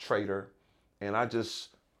stock trader and I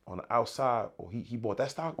just, on the outside, he bought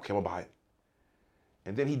that stock, okay, I'm gonna buy it.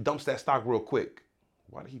 And then he dumps that stock real quick.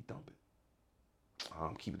 Why did he dump it?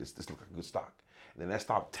 I'm keeping this looks like a good stock. And then that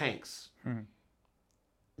stock tanks.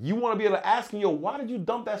 You wanna be able to ask him, yo, why did you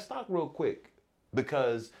dump that stock real quick?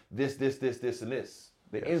 Because this, and this.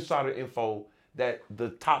 The insider info that the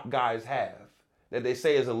top guys have, that they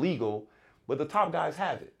say is illegal, but the top guys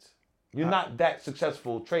have it. You're not that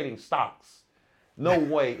successful trading stocks. No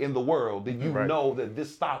way in the world did you know that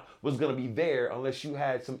this stock was going to be there unless you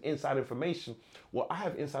had some inside information. Well, I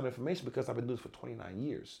have inside information because I've been doing this for 29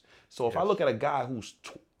 years. So if I look at a guy who's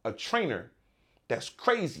a trainer that's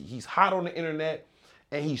crazy, he's hot on the internet,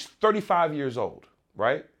 and he's 35 years old,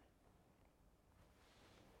 right?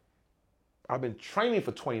 I've been training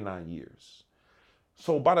for 29 years.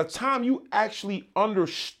 So by the time you actually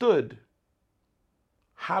understood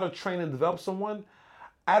how to train and develop someone,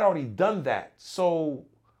 I'd already done that. So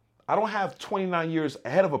I don't have 29 years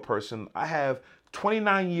ahead of a person. I have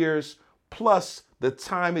 29 years plus the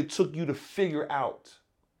time it took you to figure out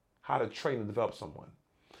how to train and develop someone.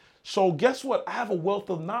 So guess what? I have a wealth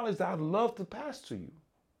of knowledge that I'd love to pass to you.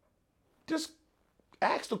 Just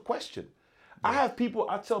ask the question. I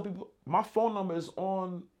tell people, my phone number is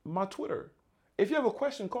on my Twitter. If you have a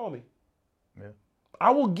question, call me. Yeah.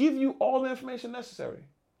 I will give you all the information necessary.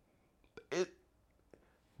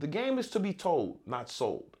 The game is to be told, not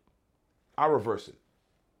sold. I reverse it.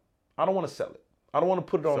 I don't want to sell it. I don't want to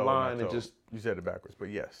put it online and just You said it backwards, but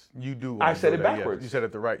yes, you do. I said it that, backwards. Yeah. You said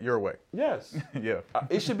it the right your way. Yes. Yeah.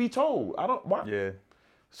 It should be told. I don't. Why? Yeah.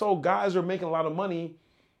 So guys are making a lot of money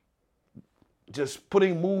just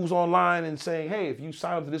putting moves online and saying, hey, if you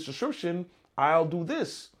sign up to this subscription, I'll do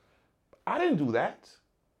this. I didn't do that.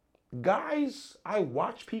 Guys, I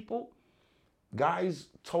watch people. Guys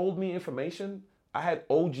told me information. I had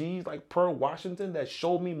OGs like Pearl Washington that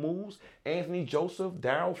showed me moves. Anthony Joseph,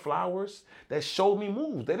 Darryl Flowers that showed me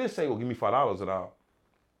moves. They didn't say, well, give me $5 an hour.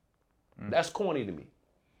 That's corny to me.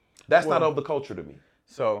 That's not of the culture to me.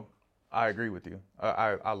 So I agree with you.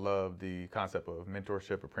 I love the concept of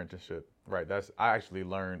mentorship, apprenticeship, right? That's how I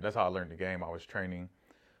learned the game. I was training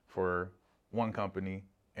for one company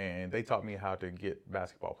and they taught me how to get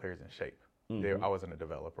basketball players in shape. I wasn't a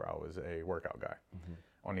developer. I was a workout guy.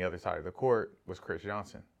 On the other side of the court was Chris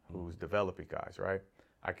Johnson, who's developing guys, right?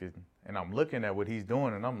 And I'm looking at what he's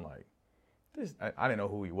doing and I'm like, I didn't know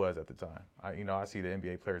who he was at the time. I see the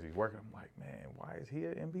NBA players he's working. I'm like, man, why is he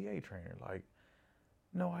an NBA trainer? Like,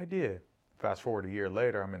 no idea. Fast forward a year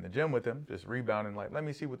later, I'm in the gym with him, just rebounding, like, let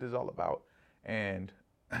me see what this is all about. And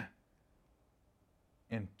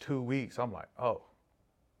in 2 weeks, I'm like, oh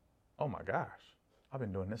my gosh, I've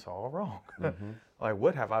been doing this all wrong. Like,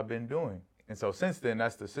 what have I been doing? And so since then,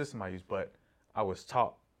 that's the system I use. But I was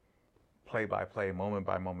taught play by play, moment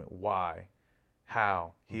by moment, why,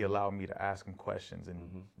 how. He allowed me to ask him questions and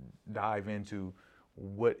dive into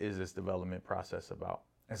what is this development process about.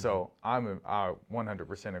 And so I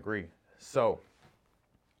 100% agree. So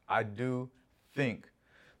I do think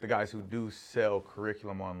the guys who do sell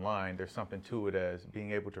curriculum online, there's something to it as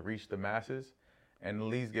being able to reach the masses and at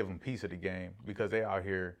least give them a piece of the game because they out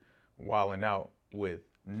here wilding out with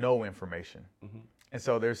no information. And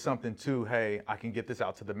so there's something to, hey, I can get this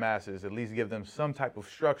out to the masses, at least give them some type of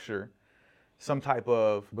structure, some type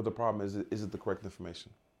of... But the problem is it the correct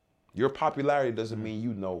information? Your popularity doesn't mean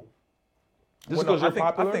you know. Just because you're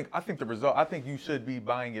popular? I think the result, I think you should be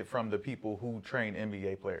buying it from the people who train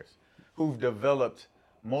NBA players, who've developed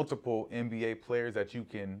multiple NBA players that you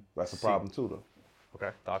can That's the see. problem too, though.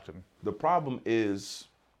 Okay, talk to me. The problem is,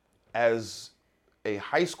 as a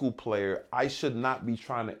high school player, I should not be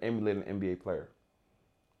trying to emulate an NBA player.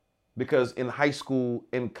 Because in high school,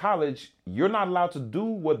 in college, you're not allowed to do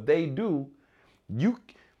what they do. You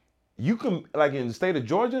can, like in the state of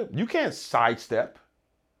Georgia, you can't sidestep,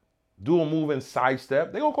 do a move and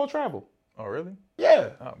sidestep. They're gonna call travel. Oh, really?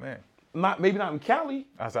 Yeah. Oh, man. Maybe not in Cali.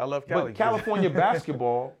 I love Cali. But California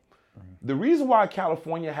basketball, the reason why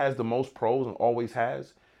California has the most pros and always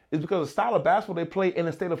has is because the style of basketball they play in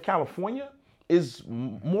the state of California is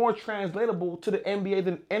more translatable to the NBA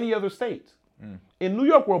than any other state. In New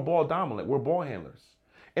York, we're ball dominant. We're ball handlers.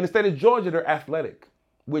 In the state of Georgia, they're athletic,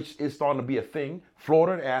 which is starting to be a thing.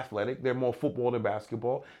 Florida, they're athletic. They're more football than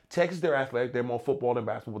basketball. Texas, they're athletic. They're more football than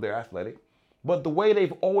basketball. They're athletic. But the way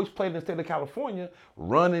they've always played in the state of California,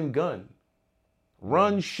 run and gun.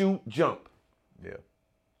 Run, shoot, jump. Yeah.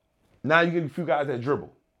 Now you get a few guys that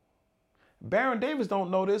dribble. Baron Davis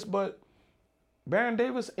don't know this, but Baron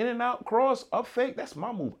Davis, in and out, cross, up fake, that's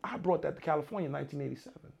my move. I brought that to California in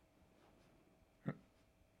 1987.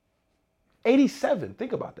 87,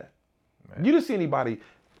 think about that. Man. You didn't see anybody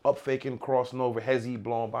up faking, crossing over, hezzy,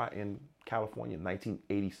 blowing by in California in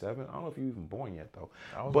 1987. I don't know if you were even born yet, though.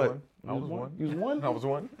 I was one. I was one. You was one? I was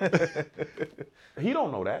one. He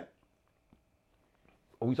don't know that.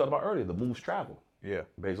 What we talked about earlier, the moves travel. Yeah.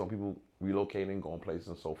 Based on people relocating, going places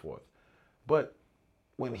and so forth. But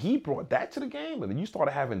when he brought that to the game, and then you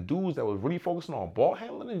started having dudes that was really focusing on ball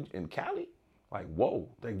handling in Cali, like, whoa,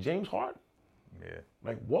 like James Harden. Yeah.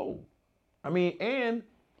 Like, whoa. I mean, and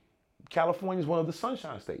California is one of the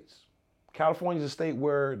sunshine states. California is a state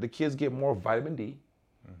where the kids get more vitamin D,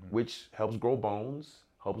 which helps grow bones,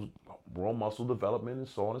 helps grow muscle development, and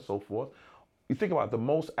so on and so forth. You think about it, the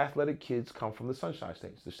most athletic kids come from the sunshine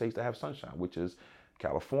states, the states that have sunshine, which is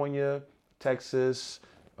California, Texas,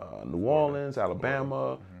 New Orleans,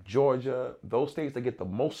 Alabama, Georgia. Those states that get the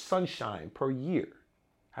most sunshine per year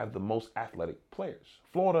have the most athletic players.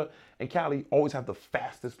 Florida and Cali always have the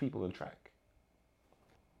fastest people in track.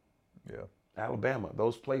 Yeah. Alabama,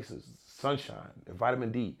 those places, sunshine,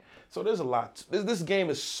 vitamin D. So there's a lot. This game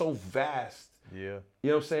is so vast. Yeah. You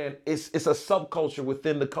know what I'm saying? It's a subculture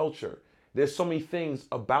within the culture. There's so many things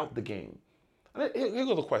about the game. Here's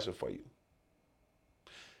a question for you.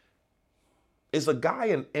 Is a guy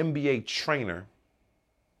an NBA trainer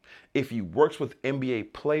if he works with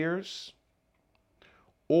NBA players,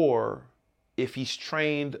 or if he's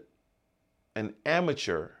trained an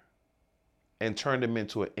amateur and turned him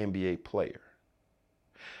into an NBA player?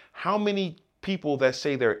 How many people that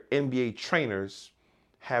say they're NBA trainers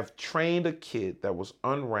have trained a kid that was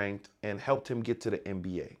unranked and helped him get to the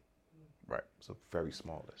NBA? Right. It's a very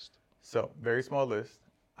small list. So, very small list.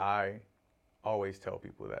 I always tell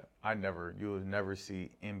people that you'll never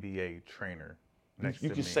see NBA trainer next to me.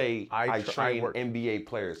 You can say, I train NBA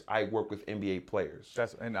players. I work with NBA players.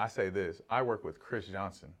 And I say this, I work with Chris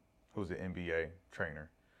Johnson, who's an NBA trainer,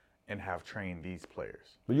 and have trained these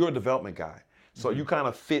players. But you're a development guy. So you kind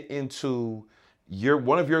of fit into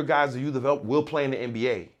one of your guys that you develop will play in the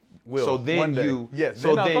NBA. So then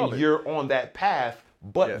you're on that path,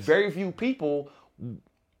 but very few people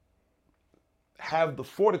have the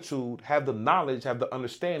fortitude, have the knowledge, have the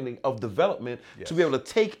understanding of development to be able to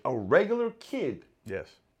take a regular kid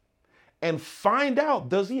and find out,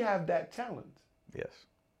 does he have that talent? Yes.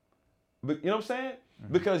 But you know what I'm saying?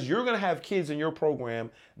 Mm-hmm. Because you're going to have kids in your program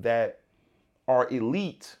that are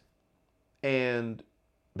elite and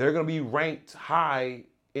they're going to be ranked high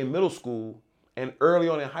in middle school and early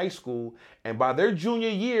on in high school. And by their junior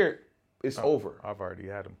year, it's over. I've already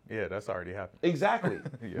had them. Yeah, that's already happened. Exactly.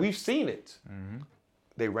 We've seen it. Mm-hmm.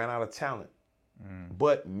 They ran out of talent.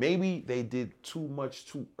 But maybe they did too much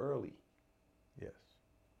too early. Yes.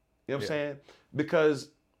 You know what I'm saying? Because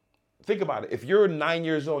think about it. If you're 9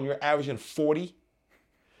 years old and you're averaging 40,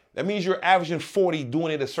 that means you're averaging 40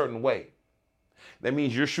 doing it a certain way. That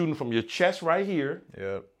means you're shooting from your chest right here.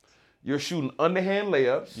 Yep. You're shooting underhand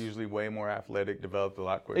layups. Usually way more athletic, developed a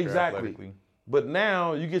lot quicker athletically. But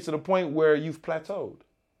now you get to the point where you've plateaued.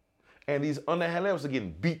 And these underhand layups are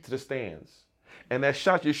getting beat to the stands. And that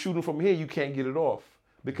shot you're shooting from here, you can't get it off.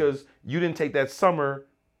 Because you didn't take that summer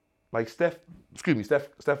like Steph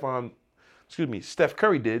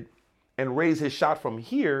Curry did and raise his shot from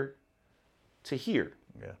here to here.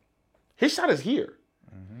 Yeah. His shot is here.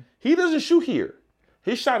 Mm-hmm. He doesn't shoot here.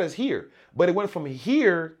 His shot is here. But it went from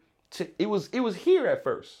here to it was here at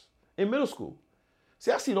first in middle school.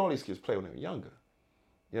 See, I seen all these kids play when they were younger.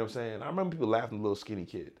 You know what I'm saying? I remember people laughing at the little skinny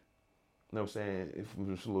kid. You know what I'm saying? If it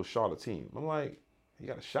was a little Charlotte team. I'm like, he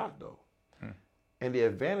got a shot though. And the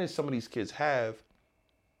advantage some of these kids have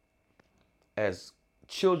as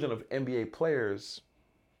children of NBA players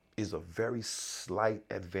is a very slight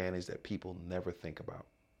advantage that people never think about.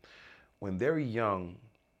 When they're young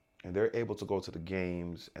and they're able to go to the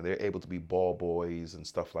games and they're able to be ball boys and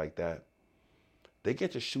stuff like that, they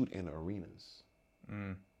get to shoot in arenas.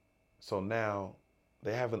 So now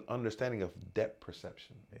they have an understanding of depth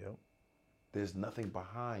perception. Yep. There's nothing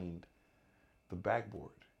behind the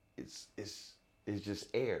backboard. It's just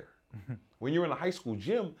air. When you're in a high school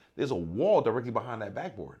gym, there's a wall directly behind that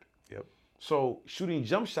backboard. Yep. So shooting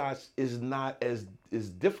jump shots is not as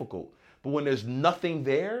difficult. But when there's nothing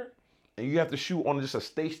there and you have to shoot on just a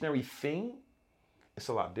stationary thing, it's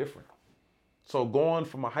a lot different. So going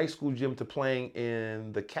from a high school gym to playing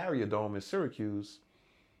in the Carrier Dome in Syracuse,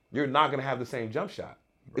 you're not going to have the same jump shot.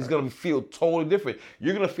 Right. It's going to feel totally different.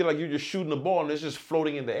 You're going to feel like you're just shooting the ball and it's just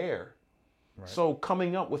floating in the air. Right. So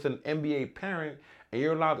coming up with an NBA parent and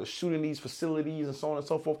you're allowed to shoot in these facilities and so on and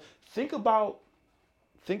so forth, think about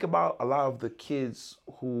a lot of the kids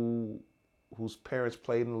whose parents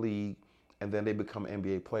played in the league and then they become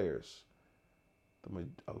NBA players.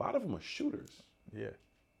 A lot of them are shooters. Yeah.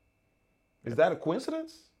 Is that a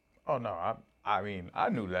coincidence? Oh no, I mean I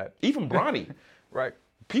knew that. Even Bronny. Right.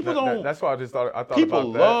 People don't. That's why I thought about that. People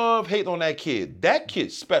love hating on that kid. That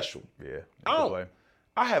kid's special. Yeah.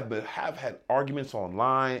 I have had arguments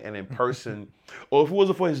online and in person. Or if it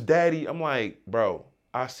wasn't for his daddy, I'm like, bro,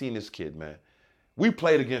 I seen this kid, man. We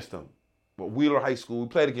played against him. But Wheeler High School, we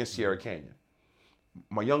played against Sierra Canyon.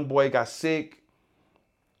 My young boy got sick.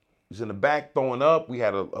 He was in the back throwing up. We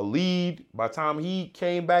had a lead. By the time he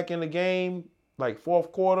came back in the game, like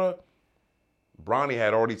fourth quarter, Bronny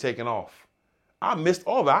had already taken off. I missed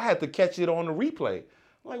all of it. I had to catch it on the replay.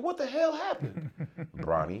 I'm like, what the hell happened?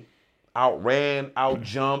 Bronny outran,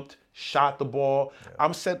 outjumped, shot the ball. Yeah.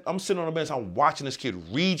 I'm sitting on the bench. I'm watching this kid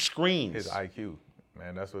read screens. His IQ,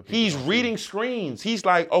 man, that's what he's reading screens. He's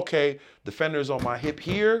like, okay, defender's on my hip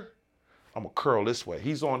here. I'm gonna curl this way.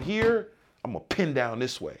 He's on here. I'm gonna pin down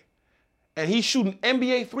this way. And he's shooting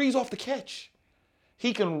NBA threes off the catch.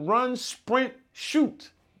 He can run, sprint, shoot.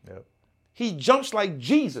 Yep. He jumps like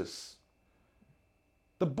Jesus.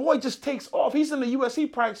 The boy just takes off. He's in the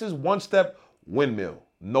USC practices, one step, windmill,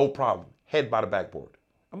 no problem. Head by the backboard.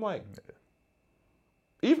 I'm like,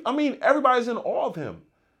 everybody's in awe of him.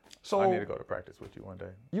 So I need to go to practice with you one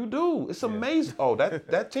day. You do. It's amazing. Oh,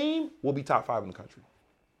 that team will be top 5 in the country.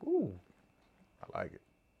 Ooh, I like it.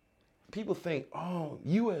 People think, oh,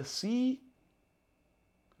 USC?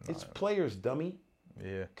 It's players, dummy.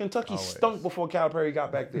 Yeah. Kentucky stunk before Calipari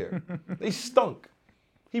got back there. They stunk.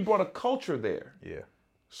 He brought a culture there. Yeah.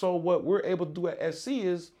 So what we're able to do at SC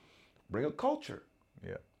is bring a culture.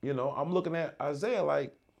 Yeah. You know, I'm looking at Isaiah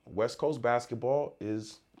like West Coast basketball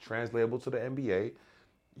is translatable to the NBA.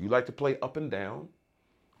 You like to play up and down.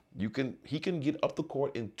 He can get up the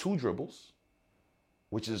court in 2 dribbles,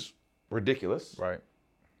 which is ridiculous. Right.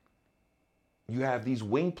 You have these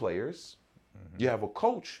wing players. You have a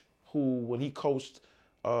coach who, when he coached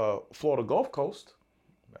Florida Gulf Coast,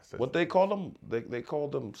 what they called them? They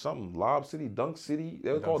called them something, Lob City, Dunk City.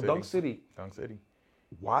 They were called Dunk City. Dunk City.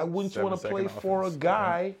 Why wouldn't you want to play for a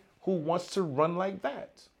guy who wants to run like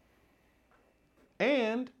that?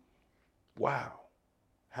 And, wow,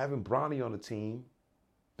 having Bronny on the team,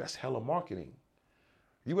 that's hella marketing.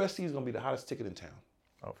 USC is going to be the hottest ticket in town.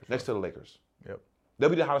 Oh, for sure. Next to the Lakers. Yep. They'll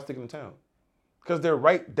be the hottest ticket in town. Because they're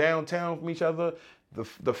right downtown from each other.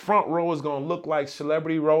 The front row is going to look like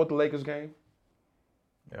Celebrity Row at the Lakers game.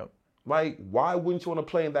 Yep. Like, why wouldn't you want to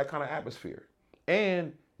play in that kind of atmosphere?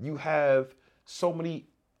 And you have so many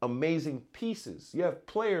amazing pieces. You have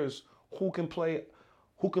players who can play,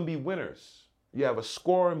 who can be winners. You have a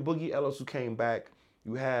scorer in Boogie Ellis who came back.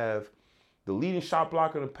 You have the leading shot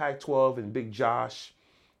blocker in the Pac-12 in Big Josh.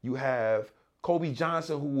 You have Kobe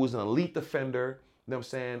Johnson, who was an elite defender, you know what I'm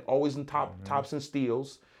saying, always in tops and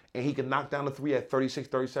steals, and he can knock down the 3 at 36,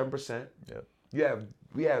 37%. Yep.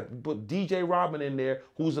 We have put DJ Rodman in there,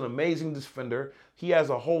 who's an amazing defender. He has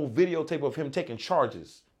a whole videotape of him taking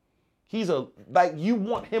charges. You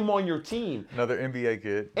want him on your team. Another NBA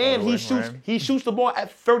kid. And he shoots the ball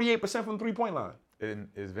at 38% from the 3-point line. And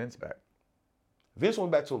is Vince back? Vince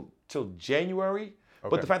went back till January, Okay.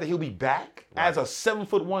 but the fact that he'll be back as a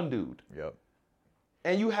 7'1" dude. Yep.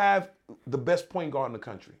 And you have the best point guard in the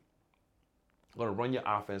country. Going to run your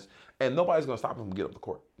offense, and nobody's going to stop him from getting up the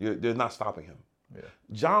court. They're not stopping him. Yeah.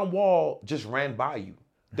 John Wall just ran by you.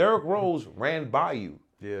 Derrick Rose ran by you.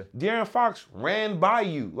 Yeah. De'Aaron Fox ran by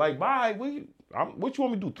you. Like, bye. What you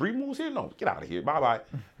want me to do? 3 moves here? No, get out of here. Bye-bye.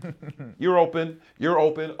 You're open.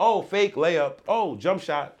 Oh, fake layup. Oh, jump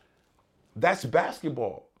shot. That's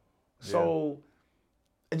basketball. So,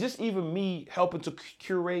 and just even me helping to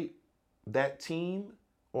curate that team,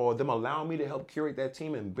 or them allowing me to help curate that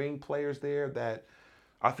team and bring players there that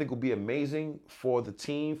I think will be amazing for the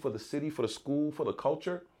team, for the city, for the school, for the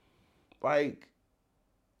culture. Like,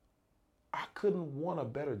 I couldn't want a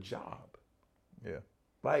better job. Yeah.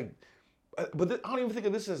 Like, but I don't even think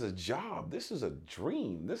of this as a job. This is a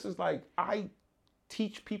dream. This is like, I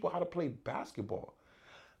teach people how to play basketball.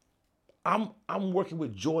 I'm working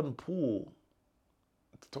with Jordan Poole.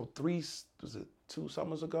 So 2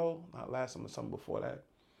 summers ago? Not last summer, summer before that.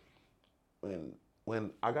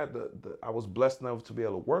 When I got I was blessed enough to be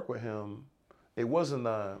able to work with him, it wasn't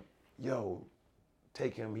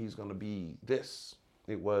take him, he's gonna be this.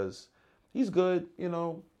 It was, he's good,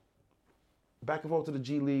 back and forth to the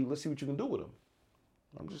G League, let's see what you can do with him.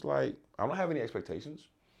 I'm just like, I don't have any expectations.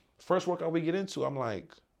 First workout we get into, I'm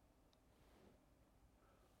like,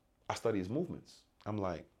 I study his movements. I'm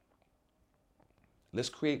like, let's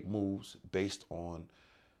create moves based on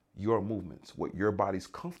your movements, what your body's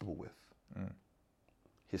comfortable with.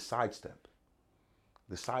 His sidestep.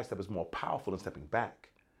 The sidestep is more powerful than stepping back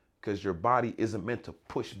because your body isn't meant to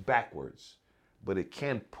push backwards, but it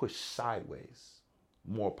can push sideways.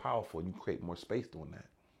 More powerful, and you create more space doing that.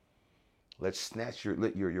 Let's snatch your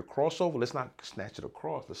crossover. Let's not snatch it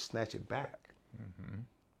across. Let's snatch it back.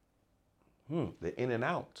 The in and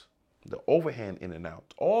out, the overhand in and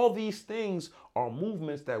out. All these things are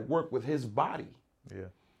movements that work with his body. Yeah.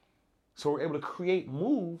 So we're able to create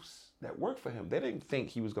moves that work for him. They didn't think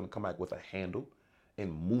he was going to come back with a handle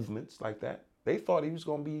and movements like that. They thought he was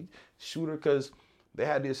going to be shooter because they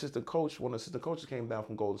had the assistant coach. One of the assistant coaches came down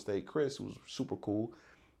from Golden State, Chris, who was super cool.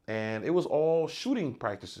 And it was all shooting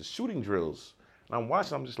practices, shooting drills. And I'm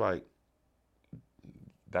watching, I'm just like,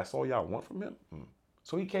 that's all y'all want from him?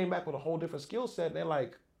 So he came back with a whole different skill set. And they're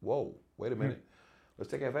like, whoa, wait a minute.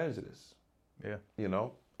 Let's take advantage of this. Yeah.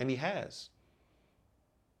 And he has.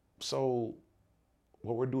 So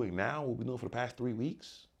what we're doing now, what we've been doing for the past 3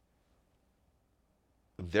 weeks,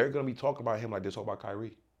 they're going to be talking about him like they talk about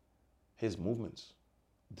Kyrie. His movements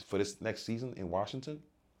for this next season in Washington.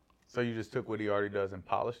 So you just took what he already does and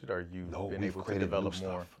polished it, or you've been able to develop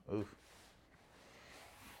more? Oof.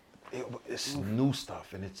 It's new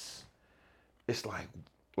stuff, and it's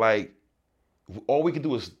like all we can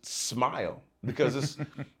do is smile because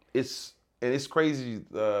it's crazy.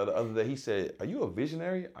 The other day he said, "Are you a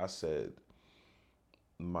visionary?" I said,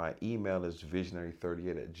 "My email is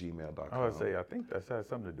visionary38@gmail.com." I would say, I think that has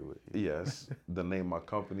something to do with it. Yes. The name of my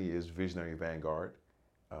company is Visionary Vanguard.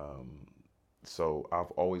 So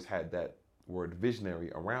I've always had that word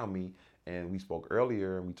visionary around me, And we spoke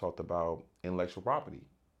earlier and we talked about intellectual property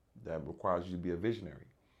that requires you to be a visionary.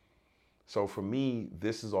 So for me,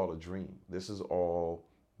 this is all a dream. This is all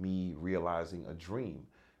me realizing a dream.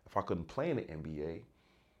 If I couldn't play in the NBA,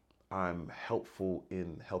 I'm helpful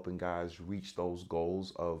in helping guys reach those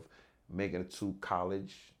goals of making it to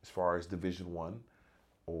college as far as Division I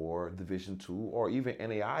or Division II or even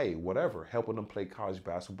NAIA, whatever, helping them play college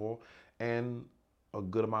basketball. And a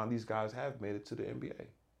good amount of these guys have made it to the NBA, right.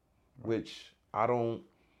 Which I don't.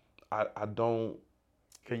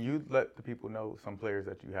 Can you let the people know some players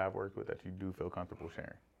that you have worked with that you do feel comfortable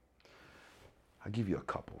sharing? I'll give you a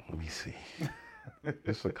couple. Let me see.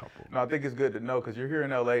 Just a couple. No, I think it's good to know because you're here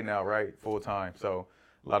in LA now, right? Full time. So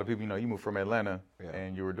a lot of people, you moved from Atlanta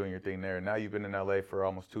and you were doing your thing there. Now you've been in LA for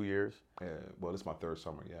almost 2 years. Yeah. Well, this is my third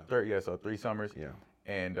summer. Yeah. So 3 summers. Yeah.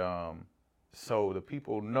 And so the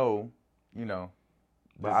people know,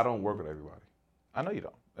 But I don't work with everybody. I know you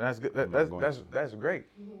don't. And that's good. That's great.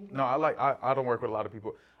 No, I don't work with a lot of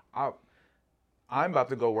people. I'm about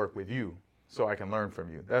to go work with you so I can learn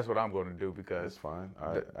from you. That's what I'm going to do because that's fine.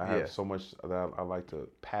 I have so much that I like to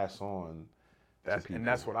pass on. And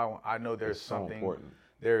that's what I want. I know there's something. So important.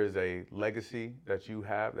 There is a legacy that you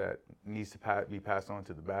have that needs to be passed on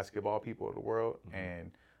to the basketball people of the world,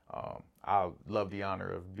 and I love the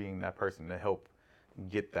honor of being that person to help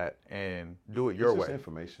get that and do it your way. It's just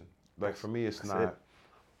information. Like for me, it's not.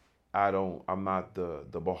 I'm not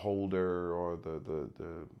the beholder or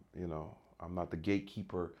the I'm not the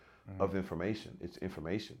gatekeeper of information. It's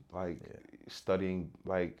information. Like studying,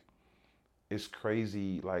 like it's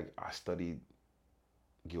crazy. Like I studied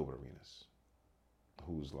Gilbert Arenas,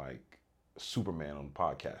 who's like Superman on the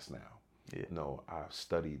podcast now. Yeah. I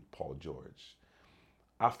studied Paul George.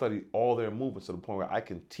 I've studied all their movements to the point where I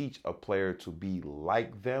can teach a player to be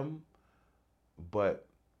like them, but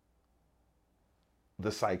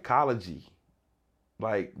the psychology,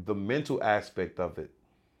 like the mental aspect of it,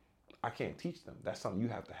 I can't teach them. That's something you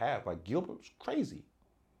have to have. Like Gilbert was crazy.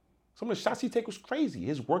 Some of the shots he take was crazy.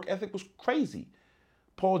 His work ethic was crazy.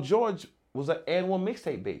 Paul George was an and one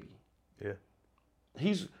mixtape baby. Yeah.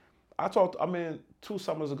 2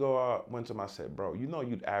 summers ago, I went to him, I said, bro, you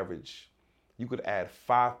could add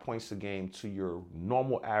 5 points a game to your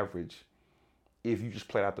normal average if you just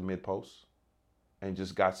played out the mid post and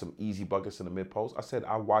just got some easy buckets in the mid post. I said,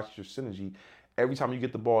 I watched your synergy. Every time you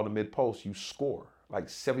get the ball in the mid post, you score like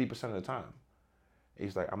 70% of the time. And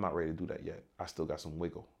he's like, I'm not ready to do that yet. I still got some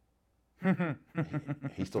wiggle.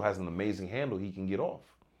 he still has an amazing handle he can get off,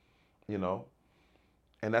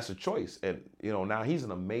 and that's a choice. And, now he's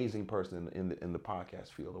an amazing person in the podcast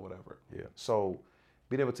field or whatever. Yeah. So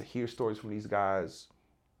being able to hear stories from these guys,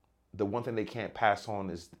 the one thing they can't pass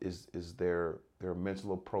on is their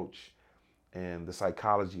mental approach and the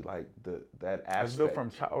psychology, like that aspect. It's built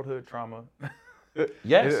from childhood trauma.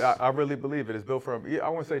 Yes. I really believe it. It's built from, I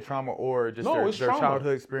wouldn't say trauma or just their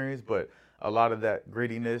childhood experience, but a lot of that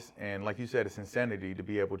grittiness and, like you said, it's insanity to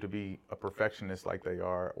be able to be a perfectionist like they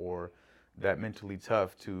are, or that mentally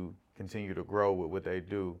tough to continue to grow with what they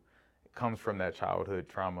do. It comes from that childhood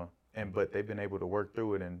trauma, but they've been able to work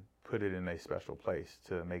through it and put it in a special place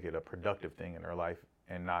to make it a productive thing in their life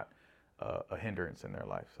and not a hindrance in their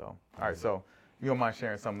life. So, all right, so you don't mind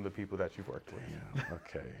sharing some of the people that you've worked with? Yeah.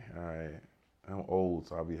 Okay. All right. I'm old,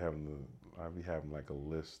 so I'll be having like a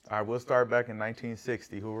list. All right, we'll start back in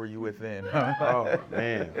 1960. Who were you with then? Oh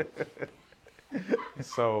man.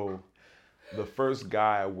 So, the first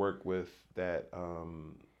guy I worked with that,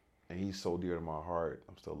 and he's so dear to my heart,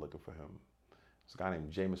 I'm still looking for him. It's a guy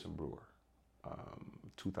named Jamison Brewer,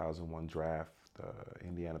 2001 draft,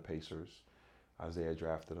 Indiana Pacers. Isaiah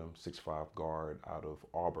drafted him, 6'5" guard out of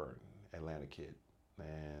Auburn, Atlanta kid.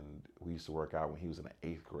 And we used to work out when he was in the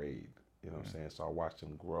 8th grade. You know what I'm saying? So I watched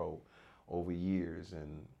him grow over years,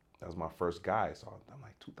 and that was my first guy. So I'm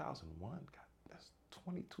like, 2001? God, that's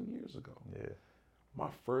 22 years ago. Yeah. My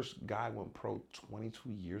first guy went pro 22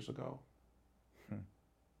 years ago.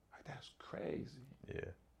 Like, that's crazy.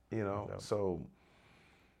 Yeah. So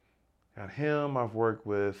got him. I've worked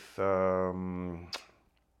with,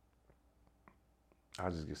 I'll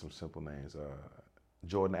just get some simple names.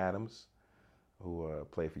 Jordan Adams, who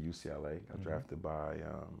played for UCLA, got drafted by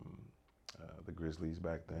the Grizzlies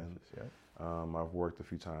back then. I've worked a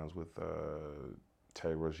few times with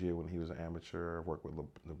Terry Rozier when he was an amateur. I've worked with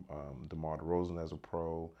DeMar DeRozan as a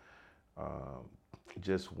pro.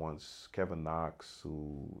 Just once, Kevin Knox,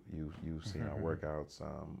 who you've seen our workouts.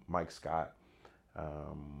 Mike Scott,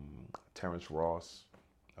 Terrence Ross.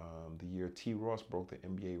 The year T. Ross broke the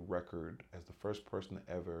NBA record as the first person to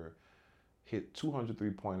ever hit 200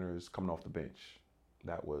 three-pointers coming off the bench.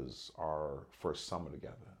 That was our first summer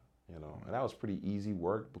together. And that was pretty easy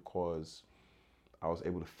work because I was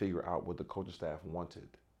able to figure out what the coaching staff wanted.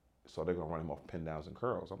 So they're going to run him off pin downs and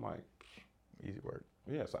curls. I'm like, easy work.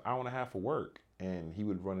 Yeah, it's an hour and a half of work. And he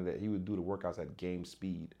would he would do the workouts at game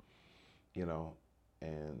speed,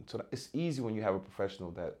 And so it's easy when you have a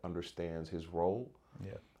professional that understands his role.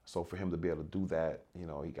 Yeah. So for him to be able to do that,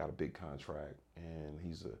 he got a big contract, and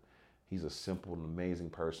he's a simple and amazing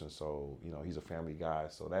person. So, he's a family guy,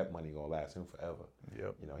 so that money gonna last him forever.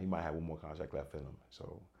 Yep. He might have one more contract left in him.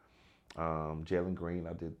 So Jalen Green,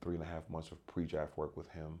 I did 3.5 months of pre-draft work with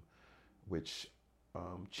him, which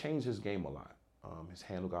changed his game a lot. His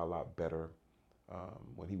handle got a lot better.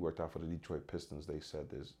 When he worked out for the Detroit Pistons, they said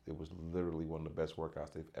it was literally one of the best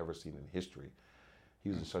workouts they've ever seen in history. He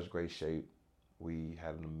was in such great shape. We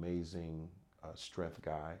had an amazing strength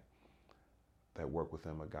guy that worked with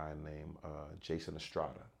him, a guy named Jason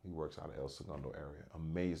Estrada. He works out of El Segundo area.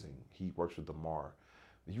 Amazing. He works with DeMar.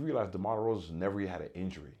 You realize DeMar DeRozan's never had an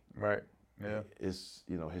injury. Right. Yeah. It's,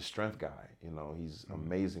 his strength guy. He's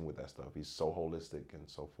amazing with that stuff. He's so holistic and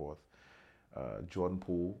so forth. Jordan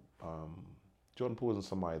Poole. Jordan Poole isn't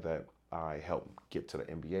somebody that I helped get to the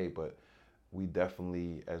NBA, but we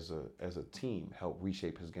definitely, as a team, helped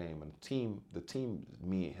reshape his game. And the team,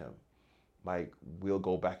 me and him, like, we'll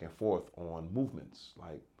go back and forth on movements.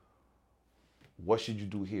 Like, what should you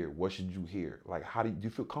do here? What should you do here? Like, do you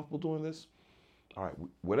feel comfortable doing this? All right,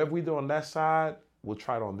 whatever we do on that side, we'll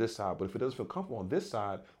try it on this side. But if it doesn't feel comfortable on this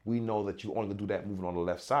side, we know that you only do that movement on the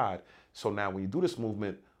left side. So now when you do this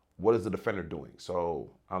movement, what is the defender doing? So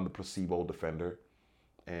I'm the placebo defender.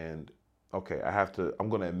 And, okay, I'm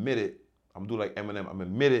going to admit it. I'm doing like Eminem. I'm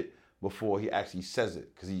admit it before he actually says it,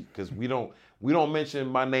 because we don't mention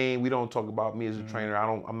my name. We don't talk about me as a trainer.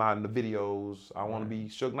 I'm not in the videos. I want to be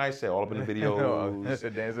Suge Knight said, all up in the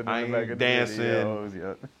videos. I ain't dancing. Videos,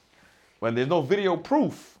 yeah. When there's no video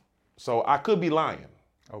proof, so I could be lying.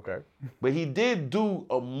 Okay. But he did do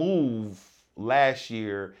a move last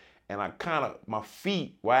year, and my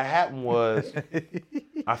feet. What happened was,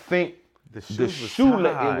 I think the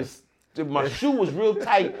shoelace. My shoe was real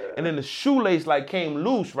tight, and then the shoelace came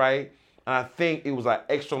loose, right? And I think it was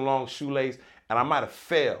extra long shoelace, and I might have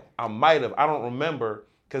fell. I don't remember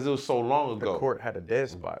because it was so long ago. The court had a dead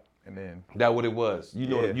spot, and then that's what it was. You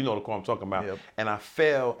know the court I'm talking about. Yep. And I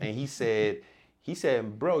fell, and he said,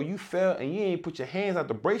 bro, you fell, and you ain't put your hands out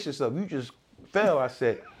to brace yourself. You just fell. I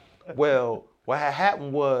said, well, what had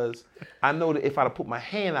happened was, I know that if I'd have put my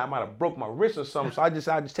hand out, I might have broke my wrist or something. So I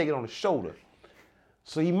just take it on the shoulder.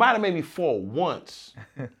 So he might have made me fall once,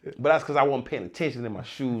 but that's because I wasn't paying attention in my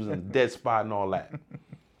shoes and the dead spot and all that.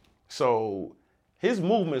 So his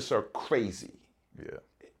movements are crazy. Yeah.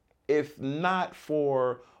 If not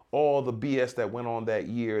for all the BS that went on that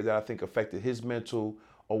year that I think affected his mental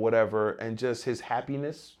or whatever, and just his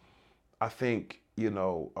happiness, I think,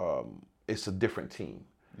 it's a different team.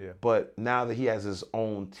 Yeah. But now that he has his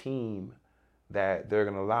own team, that they're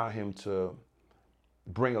going to allow him to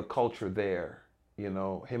bring a culture there.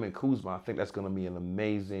 Him and Kuzma, I think that's going to be an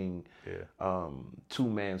amazing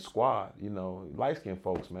two-man squad. Light-skinned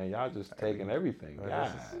folks, man, y'all just taking everything.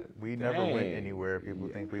 We never went anywhere. People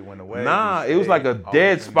think we went away. Nah, it was like a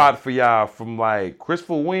dead spot for y'all from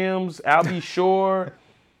Christopher Williams, Albie Shore,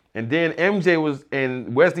 and then MJ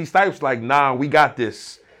and Wesley Snipes nah, we got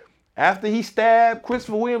this. After he stabbed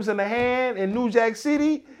Christopher Williams in the hand in New Jack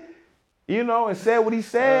City, and said what he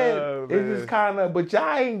said, it's just kind of, but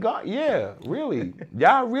y'all ain't got, really.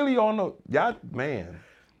 Y'all really y'all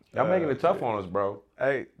making it tough on us, bro.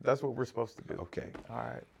 Hey, that's what we're supposed to do. Okay. All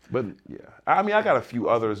right. But, I got a few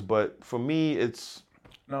others, but for me, it's.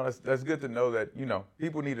 No, that's good to know that,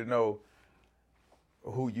 people need to know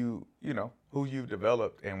who you've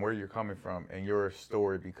developed and where you're coming from and your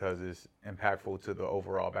story, because it's impactful to the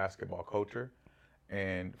overall basketball culture.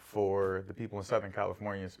 And for the people in Southern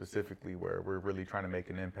California specifically, where we're really trying to make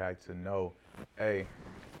an impact, to know, hey,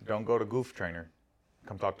 don't go to Goof Trainer.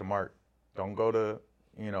 Come talk to Mark. Don't go to,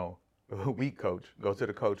 a weak coach. Go to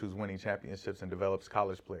the coach who's winning championships and develops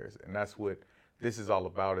college players. And that's what this is all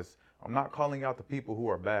about. I'm not calling out the people who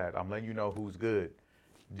are bad. I'm letting you know who's good.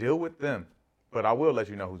 Deal with them. But I will let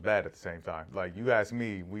you know who's bad at the same time. Like, you ask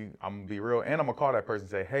me, I'm going to be real, and I'm going to call that person and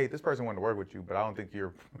say, hey, this person wanted to work with you, but I don't think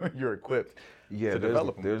you're equipped to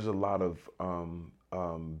develop them. There's a lot of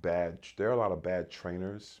there are a lot of bad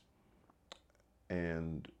trainers,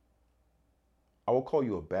 and I will call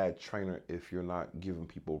you a bad trainer if you're not giving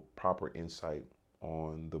people proper insight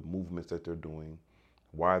on the movements that they're doing,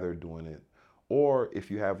 why they're doing it, or if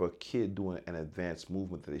you have a kid doing an advanced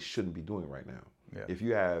movement that they shouldn't be doing right now. Yeah. If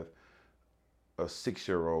you have a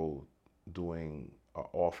 6-year-old doing an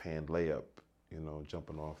offhand layup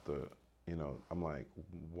jumping off the, I'm like,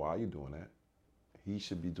 why are you doing that? He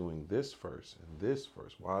should be doing this first and this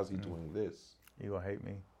first. Why is he doing this? You gonna hate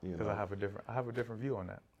me because I have a different view on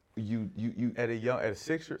that. You at a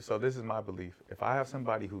 6 year. So this is my belief. If I have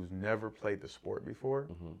somebody who's never played the sport before,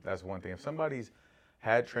 that's one thing. If somebody's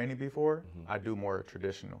had training before, I do more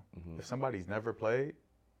traditional. If somebody's never played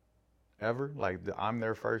ever, like I'm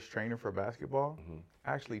their first trainer for basketball,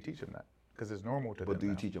 I actually teach them that because it's normal to them. But do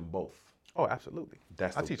you now. teach them both? Oh, absolutely. I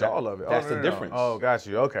teach all of it. That's the difference. Oh, got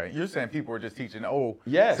you. Okay. You're saying people are just teaching,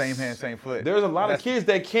 yes, same hand, same foot. There's a lot of kids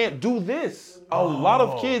that can't do this. A lot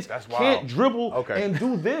of kids can't dribble and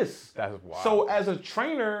do this. That's wild. So as a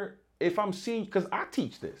trainer, if I'm seeing, because I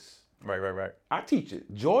teach this. Right. I teach it.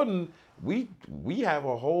 Jordan, we have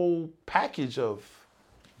a whole package of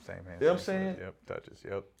same hand. You know what I'm saying? Yep, touches.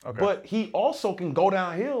 Yep. Okay. But he also can go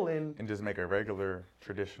downhill and just make a regular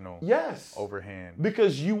traditional overhand.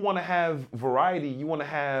 Because you want to have variety. You want to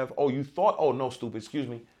have, you thought, no, stupid, excuse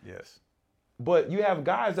me. Yes. But you have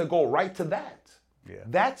guys that go right to that. Yeah.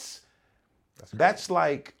 That's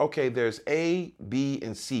like, okay, there's A, B,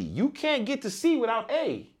 and C. You can't get to C without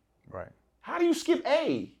A. Right. How do you skip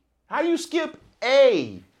A? How do you skip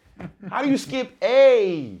A? How do you skip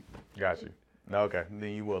A? Got you. Okay,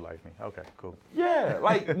 then you will like me. Okay, cool. Yeah,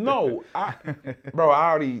 like no, come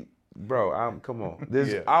on.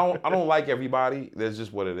 I don't like everybody. That's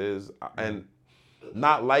just what it is. And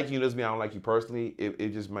not liking you doesn't mean I don't like you personally.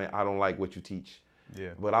 It just means I don't like what you teach.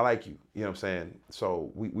 Yeah. But I like you. You know what I'm saying?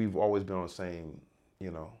 So we've always been on the same,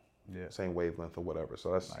 same wavelength or whatever.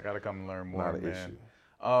 So that's I gotta come and learn more, not an man. issue.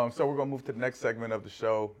 So we're gonna move to the next segment of the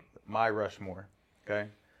show. My Rushmore. Okay.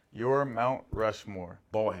 Your Mount Rushmore.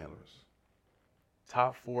 Ball handlers.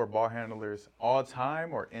 Top 4 ball handlers all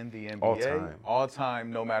time or in the NBA? All time. All time,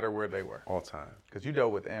 no matter where they were. All time. Because you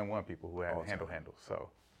dealt with N1 people who had handles. So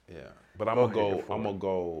yeah, but I'm gonna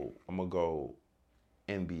go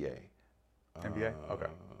NBA. NBA? Okay.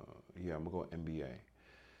 Yeah, I'm gonna go NBA.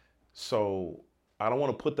 So I don't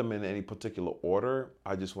want to put them in any particular order.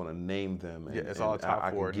 I just want to name them. And, it's all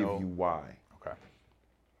top 4. I can give you why. Okay.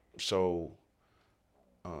 So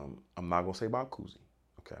I'm not gonna say Bob Cousy.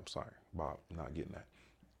 Okay, I'm sorry, Bob. I'm not getting that.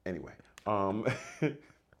 Anyway,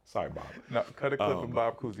 sorry, Bob. No, cut a clip of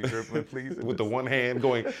Bob Cousy dribbling, please. With the one hand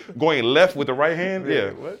going left with the right hand.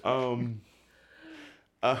 Yeah.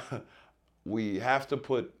 What? We have to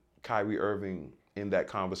put Kyrie Irving in that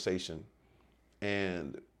conversation,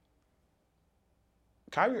 and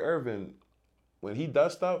Kyrie Irving, when he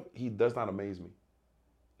does stuff, he does not amaze me.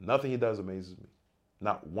 Nothing he does amazes me.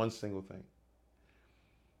 Not one single thing.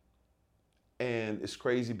 And it's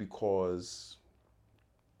crazy because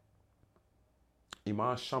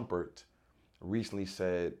Iman Shumpert recently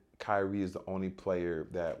said Kyrie is the only player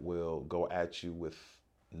that will go at you with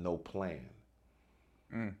no plan.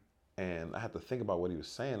 And I had to think about what he was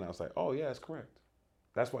saying. I was like, oh, yeah, that's correct.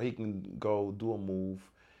 That's why he can go do a move.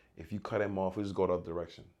 If you cut him off, he'll just go the other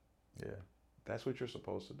direction. Yeah. That's what you're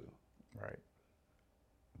supposed to do. Right.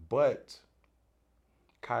 But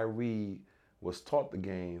Kyrie was taught the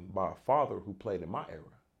game by a father who played in my era.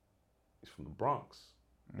 He's from the Bronx.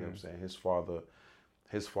 You know what I'm saying? His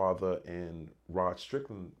father and Rod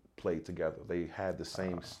Strickland played together. They had the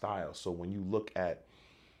same style. So when you look at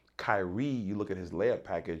Kyrie, you look at his layup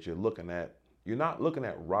package, you're not looking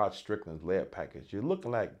at Rod Strickland's layup package. You're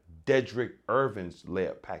looking at Dedrick Irvin's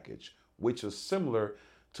layup package, which is similar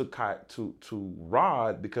to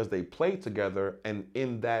Rod because they played together, and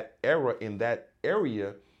in that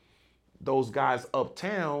area, those guys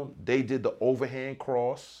uptown, they did the overhand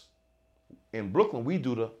cross. In Brooklyn, we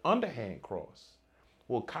do the underhand cross.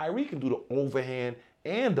 Well, Kyrie can do the overhand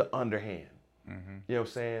and the underhand. You know what I'm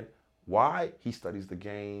saying? Why? He studies the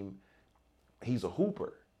game. He's a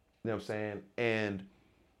hooper. You know what I'm saying? And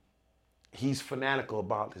he's fanatical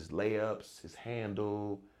about his layups, his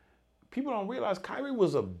handle. People don't realize Kyrie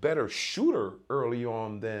was a better shooter early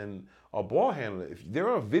on than a ball handler. There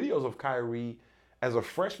are videos of Kyrie as a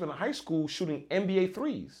freshman in high school shooting NBA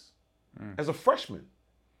threes as a freshman.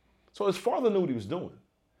 So his father knew what he was doing.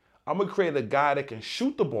 I'm going to create a guy that can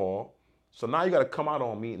shoot the ball, so now you got to come out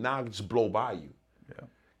on me, now I can just blow by you. Yeah.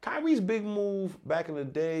 Kyrie's big move back in the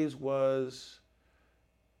days was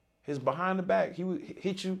his behind the back. He would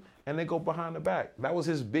hit you and then go behind the back. That was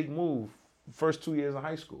his big move first 2 years of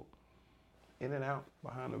high school. In and out,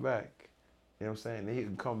 behind the back. You know what I'm saying? Then he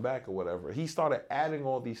could come back or whatever. He started adding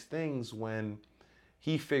all these things when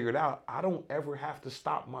he figured out, I don't ever have to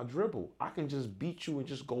stop my dribble. I can just beat you and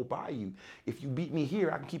just go by you. If you beat me here,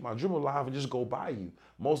 I can keep my dribble alive and just go by you.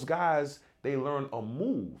 Most guys, they learn a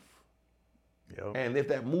move. Yep. And if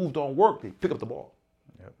that move don't work, they pick up the ball.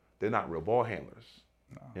 Yep. they're not real ball handlers.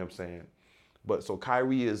 No. You know what I'm saying? But so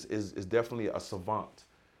Kyrie is definitely a savant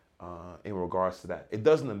in regards to that. It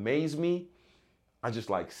doesn't amaze me. I just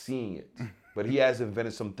like seeing it. But he has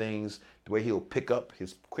invented some things. The way he'll pick up,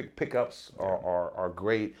 his quick pickups are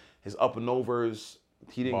great. His up and overs,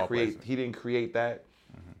 he didn't create that.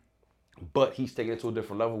 Mm-hmm. But he's taken it to a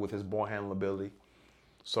different level with his ball handling ability.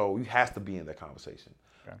 So he has to be in that conversation.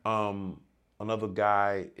 Okay. Another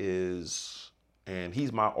guy is, and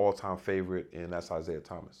he's my all-time favorite, and that's Isaiah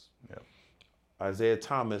Thomas. Yep. Isaiah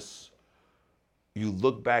Thomas, you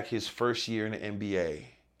look back his first year in the NBA,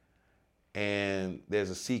 and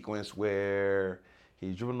there's a sequence where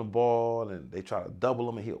he's dribbling the ball, and they try to double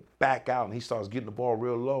him, and he'll back out, and he starts getting the ball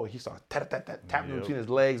real low, and he starts tapping between his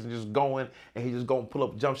legs and just going, and he just go and pull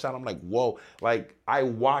up a jump shot. I'm like, whoa. Like, I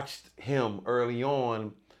watched him early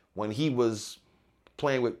on when he was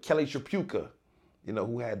playing with Kelly Tripucka, you know,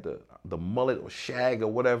 who had the mullet or shag or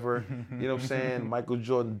whatever, you know what I'm saying? Michael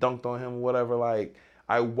Jordan dunked on him or whatever. Like,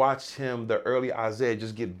 I watched him, the early Isaiah,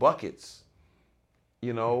 just get buckets,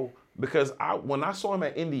 you know? Because when I saw him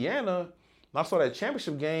at Indiana, when I saw that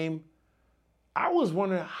championship game, I was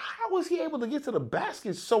wondering, how was he able to get to the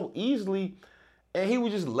basket so easily? And he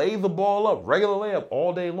would just lay the ball up, regular layup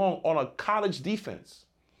all day long on a college defense.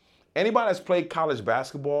 Anybody that's played college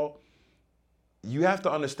basketball, you have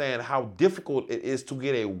to understand how difficult it is to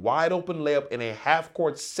get a wide open layup in a half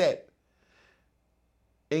court set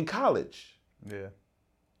in college. Yeah.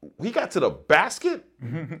 He got to the basket,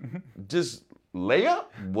 just layup?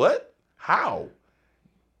 What? How?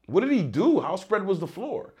 What did he do? How spread was the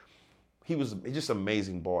floor? He was just an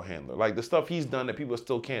amazing ball handler. Like the stuff he's done that people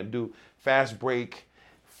still can't do. Fast break,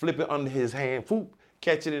 flip it under his hand, whoop,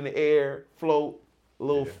 catch it in the air, float, a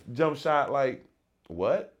little jump shot. Like,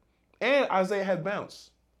 what? And Isaiah had bounce.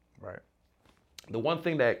 Right. The one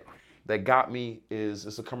thing that got me is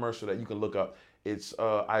it's a commercial that you can look up. It's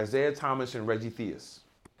Isaiah Thomas and Reggie Theus.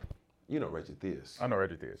 You know Reggie Theus. I know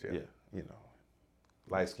Reggie Theus, yeah. Yeah, you know.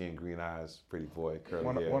 Light skin, green eyes, pretty boy, curly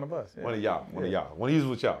hair. One of us. Yeah. One of y'all. When he was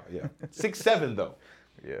with y'all, yeah. 6'7" though.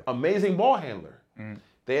 Yeah. Amazing ball handler. Mm-hmm.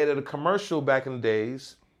 They had a commercial back in the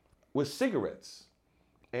days with cigarettes.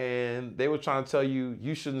 And they were trying to tell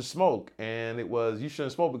you shouldn't smoke. And it was, you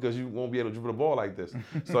shouldn't smoke because you won't be able to dribble the ball like this.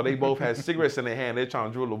 So they both had cigarettes in their hand. They're trying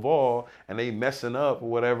to dribble the ball and they messing up or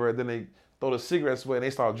whatever. And then they throw the cigarettes away and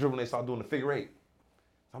they start dribbling. They start doing the figure eight.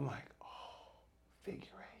 I'm like, oh, figure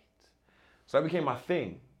eight. So that became my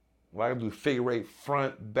thing. Well, I could do figure eight,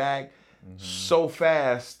 front, back, so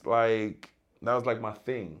fast. Like, that was like my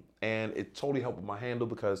thing. And it totally helped with my handle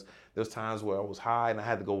because there's times where I was high and I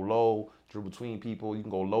had to go low, dribble between people. You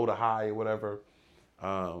can go low to high or whatever.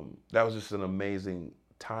 That was just an amazing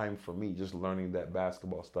time for me, just learning that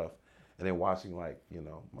basketball stuff and then watching, like, you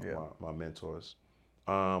know, my mentors.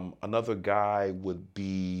 Another guy would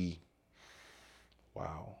be,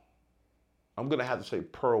 wow. I'm going to have to say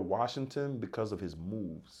Pearl Washington because of his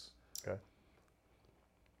moves. Okay.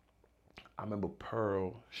 I remember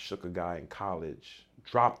Pearl shook a guy in college,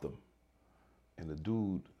 dropped him, and the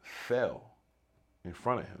dude fell in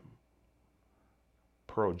front of him.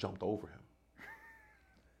 Pearl jumped over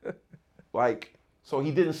him. Like, so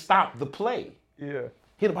he didn't stop the play. Yeah.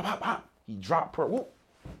 Hit him, pop, pop, pop. He dropped Pearl, whoop,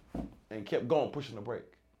 and kept going, pushing the break.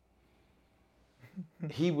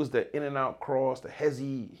 He was the in and out cross, the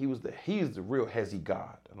hezzy. He's the real hezzy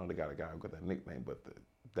god. I know they got a guy who got that nickname, but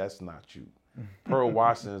that's not you. Pearl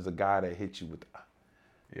Washington is the guy that hit you with the,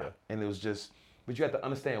 and it was just, but you have to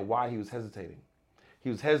understand why he was hesitating. He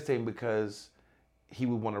was hesitating because he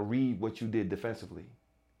would want to read what you did defensively.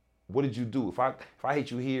 What did you do? If I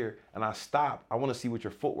hit you here and I stop, I want to see what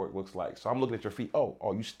your footwork looks like. So I'm looking at your feet.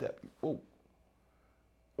 Oh, you step. Oh,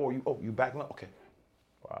 or you back up. Okay.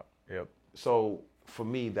 Wow. Yep. So for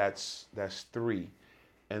me, that's 3,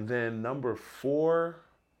 and then number 4.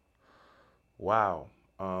 Wow.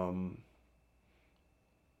 I'm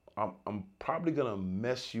probably gonna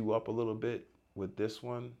mess you up a little bit with this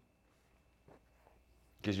one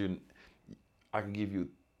because I can give you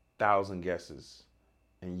 1,000 guesses,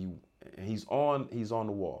 and he's on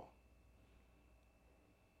the wall.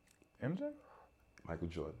 MJ? Michael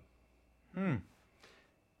Jordan.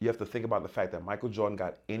 You have to think about the fact that Michael Jordan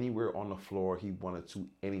got anywhere on the floor he wanted to,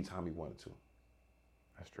 anytime he wanted to.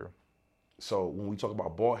 That's true. So when we talk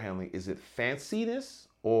about ball handling, is it fanciness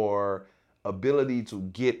or ability to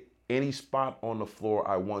get any spot on the floor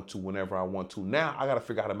I want to whenever I want to? Now I got to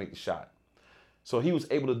figure out how to make the shot. So he was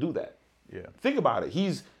able to do that. Yeah. Think about it.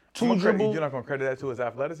 He's dribble. You're not going to credit that to his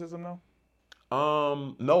athleticism,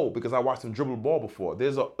 though? No, because I watched him dribble the ball before.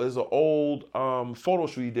 There's an old photo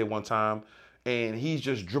shoot he did one time, and he's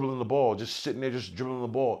just dribbling the ball, just sitting there, just dribbling the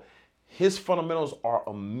ball. His fundamentals are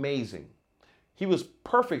amazing. He was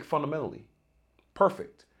perfect fundamentally.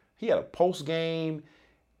 Perfect. He had a post game,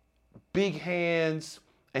 big hands,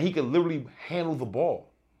 and he could literally handle the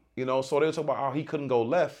ball. You know, so they were talking about how he couldn't go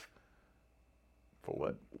left. For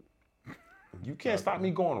what? You can't stop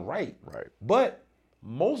me going right. Right. But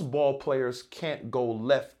most ball players can't go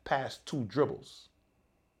left past 2 dribbles.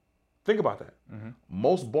 Think about that. Mm-hmm.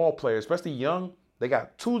 Most ball players, especially young, they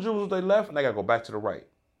got 2 dribbles they left and they got to go back to the right.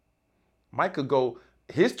 Mike could go,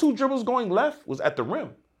 his 2 dribbles going left was at the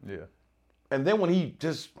rim. Yeah. And then when he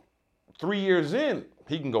just 3 years in,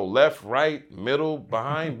 he can go left, right, middle,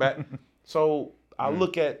 behind, back. So I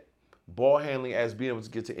look at ball handling as being able to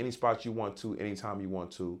get to any spot you want to, anytime you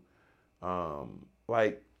want to. Of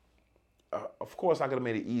course, I could have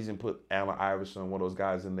made it easy and put Allen Iverson, one of those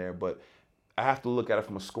guys in there, but I have to look at it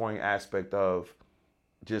from a scoring aspect of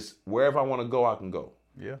just wherever I want to go, I can go.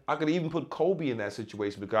 Yeah. I could even put Kobe in that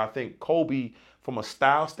situation because I think Kobe, from a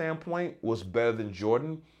style standpoint, was better than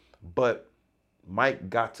Jordan, but Mike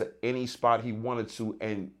got to any spot he wanted to,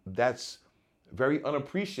 and that's very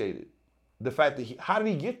unappreciated. The fact that how did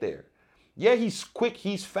he get there? Yeah, he's quick,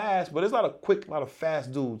 he's fast, but there's a lot of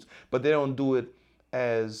fast dudes, but they don't do it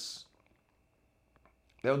as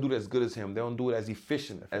good as him. They don't do it as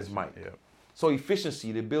efficient as Mike. Yeah. So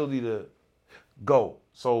efficiency, the ability to go.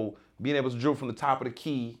 So being able to dribble from the top of the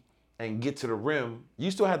key and get to the rim, you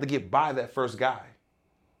still have to get by that first guy.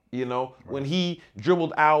 You know, right. When he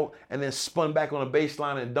dribbled out and then spun back on the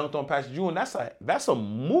baseline and dunked on Patrick Ewing, that's a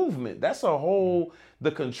movement. That's a whole,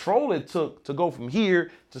 the control it took to go from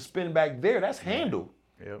here to spin back there. That's handle.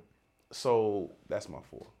 Yep. So that's my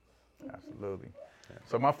 4. Absolutely. Yeah.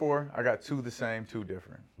 So my 4, I got 2 the same, 2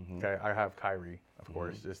 different. Mm-hmm. Okay, I have Kyrie, of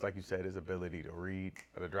course, just like you said, his ability to read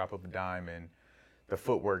at the drop of a dime and the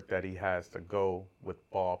footwork that he has to go with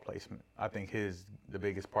ball placement. I think the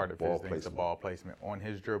biggest part of his thing is the ball placement on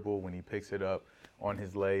his dribble, when he picks it up, on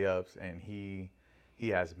his layups, and he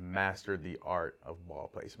has mastered the art of ball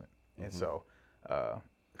placement. Mm-hmm. And so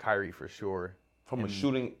Kyrie for sure. From a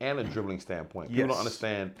shooting and a dribbling standpoint. People don't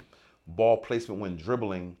understand ball placement when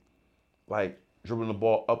dribbling, like dribbling the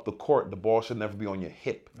ball up the court, the ball should never be on your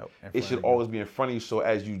hip. Nope, it should always be in front of you, so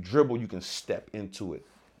as you dribble, you can step into it.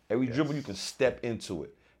 Every dribble, you can step into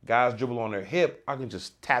it. Guys dribble on their hip, I can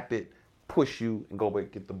just tap it, push you, and go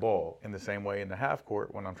back get the ball. In the same way in the half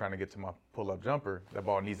court, when I'm trying to get to my pull-up jumper, that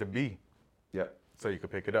ball needs to be. Yep. So you can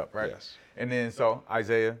pick it up, right? Yes. And then, so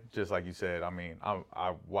Isaiah, just like you said, I mean,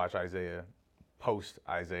 I watched Isaiah post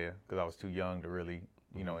Isaiah because I was too young to really,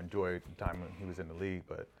 enjoy the time when he was in the league,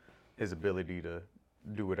 but his ability to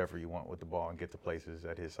do whatever you want with the ball and get to places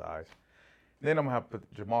at his size. Then I'm going to have to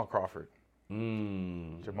put Jamal Crawford.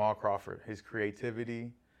 Jamal Crawford, his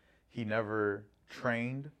creativity, he never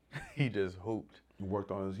trained, he just hooped. He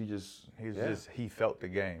worked on his, he felt the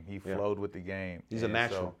game. He flowed with the game. He's a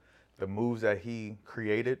natural. So the moves that he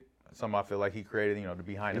created, some I feel like he created, the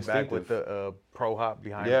behind the back with the pro hop,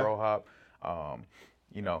 pro hop,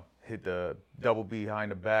 hit the double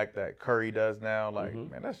behind the back that Curry does now. Like,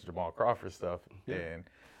 man, that's Jamal Crawford stuff. Yeah. And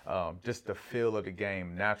just the feel of the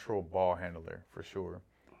game, natural ball handler for sure.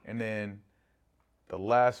 And then the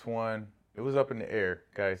last one, it was up in the air,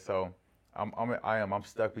 okay? So I'm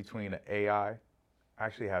stuck between an AI. I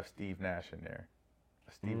actually have Steve Nash in there.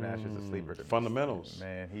 Steve Nash is a sleeper to me. Fundamentals.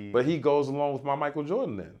 Man, but he goes along with my Michael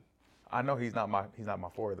Jordan then. I know he's not my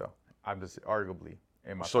 4 though. I'm just arguably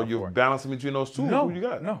in my So top you're 4. balancing between those 2? No, who you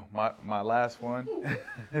got? No, my last one.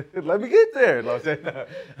 Let me get there.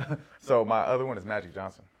 So my other one is Magic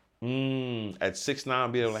Johnson. At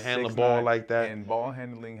 6'9", be able to handle the ball like that. And ball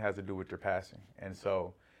handling has to do with your passing. And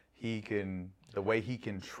so the way he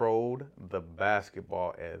controlled the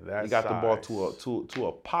basketball at that size. He got the ball to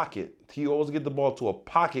a pocket. He always get the ball to a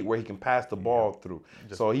pocket where he can pass the ball through.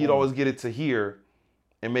 So he'd always get it to here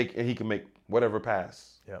and he can make whatever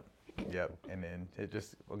pass. Yep. And then it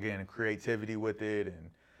just, again, creativity with it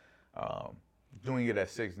and doing it at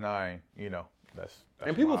 6'9", that's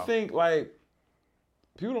and people think like,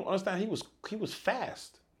 people don't understand he was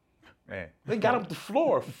fast. Man. They got up the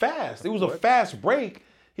floor fast. It was a fast break.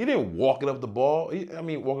 He didn't walk it up the ball.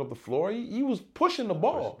 Walk up the floor. He was pushing the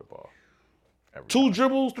ball. Two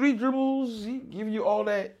dribbles, 3 dribbles. He give you all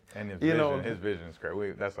that. And his vision is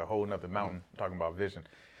great. That's a whole nother mountain talking about vision.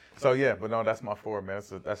 So yeah, but no, that's my 4, man.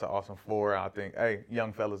 That's an awesome 4. I think, hey,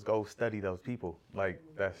 young fellas, go study those people. Like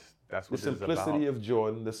that's what the simplicity of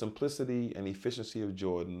Jordan, the simplicity and efficiency of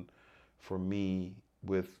Jordan, for me,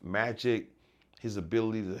 with Magic, his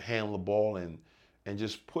ability to handle the ball and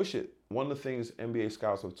just push it. One of the things NBA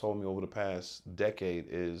scouts have told me over the past decade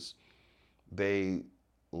is they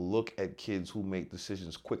look at kids who make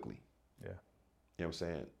decisions quickly. Yeah. You know what I'm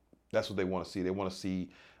saying? That's what they want to see. They want to see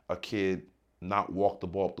a kid not walk the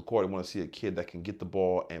ball up the court. They want to see a kid that can get the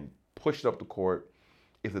ball and push it up the court.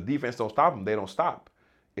 If the defense don't stop them, they don't stop.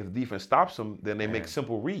 If the defense stops them, then they make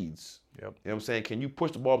simple reads. Yep. You know what I'm saying? Can you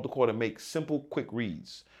push the ball up the court and make simple, quick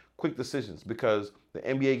reads, quick decisions? Because the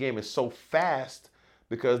NBA game is so fast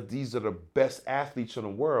because these are the best athletes in the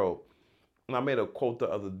world. And I made a quote the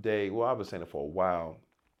other day. Well, I've been saying it for a while.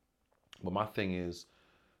 But my thing is,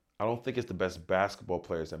 I don't think it's the best basketball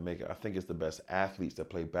players that make it. I think it's the best athletes that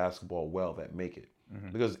play basketball well that make it.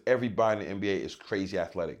 Mm-hmm. Because everybody in the NBA is crazy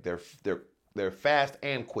athletic. They're fast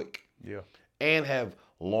and quick. Yeah. And have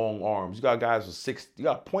long arms. You got guys with you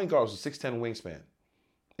got point guards with 6'10" wingspan.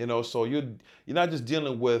 You know, so you're not just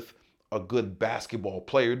dealing with a good basketball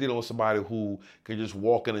player. You're dealing with somebody who can just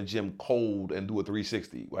walk in the gym cold and do a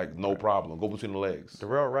 360, like no problem, go between the legs.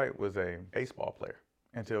 Darrell Wright was a baseball player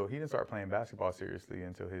until he didn't start playing basketball seriously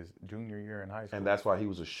until his junior year in high school. And that's why he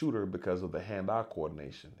was a shooter, because of the hand-eye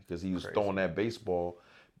coordination, because he was throwing that baseball.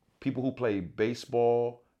 People who play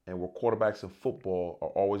baseball and were quarterbacks in football are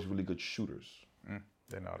always really good shooters.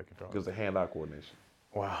 They know how to control because of hand-eye coordination.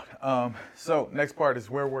 Wow. So next part is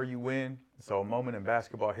where were you when? So a moment in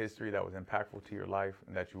basketball history that was impactful to your life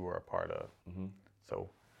and that you were a part of. Mm-hmm. So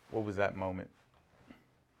what was that moment?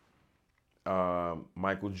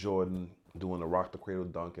 Michael Jordan doing the rock the cradle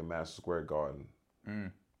dunk in Madison Square Garden,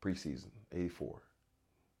 preseason, 84.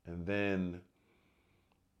 And then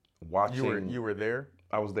watching... You were there?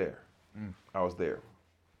 I was there. I was there.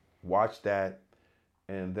 Watched that,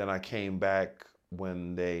 and then I came back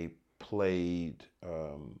when they played,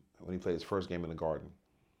 when he played his first game in the Garden.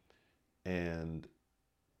 And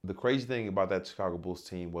the crazy thing about that Chicago Bulls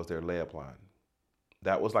team was their layup line.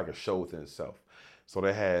 That was like a show within itself. So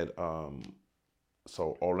they had,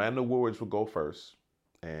 so Orlando Woodwards would go first,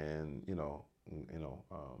 and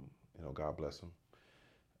God bless him,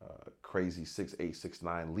 crazy 6'8",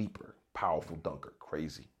 6'9" leaper, powerful dunker,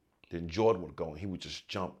 crazy. Then Jordan would go and he would just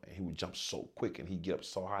jump, and he would jump so quick, and he'd get up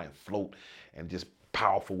so high and float, and just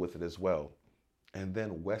powerful with it as well. And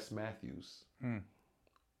then Wes Matthews,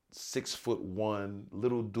 6'1",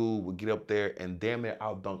 little dude, would get up there and damn near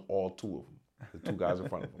outdunk all two of them, the two guys in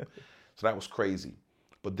front of him. So that was crazy.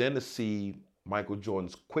 But then to see Michael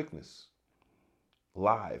Jordan's quickness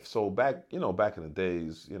live. So back in the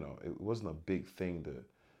days, it wasn't a big thing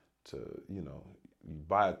to you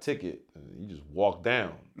buy a ticket and you just walk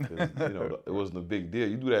down. It wasn't a big deal.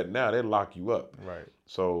 You do that now, they lock you up. Right.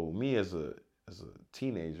 So me as a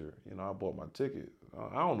teenager, I bought my ticket.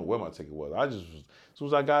 I don't know where my ticket was. As soon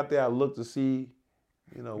as I got there, I looked to see,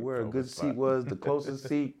 where a good seat was, the closest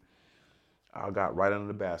seat. I got right under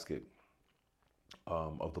the basket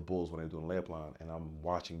of the Bulls when they were doing layup line, and I'm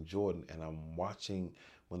watching Jordan, and I'm watching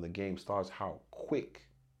when the game starts how quick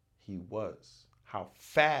he was, how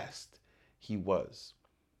fast he was.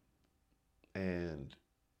 And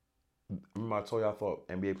remember I told you I thought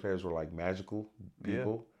NBA players were like magical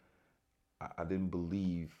people? Yeah. I didn't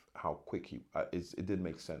believe how quick it didn't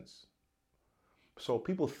make sense. So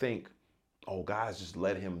people think, oh, guys just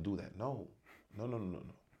let him do that. No.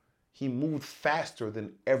 He moved faster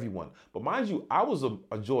than everyone. But mind you, I was a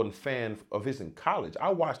Jordan fan of his in college. I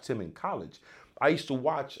watched him in college. I used to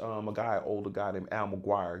watch an older guy named Al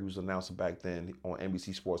McGuire. He was an announcer back then on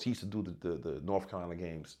NBC Sports. He used to do the North Carolina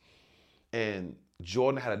games. And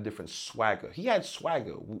Jordan had a different swagger. He had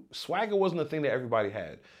swagger. Swagger wasn't the thing that everybody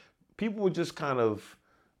had. People were just kind of,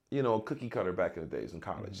 cookie cutter back in the days in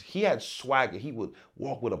college. Mm-hmm. He had swagger. He would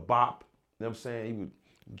walk with a bop. You know what I'm saying? He would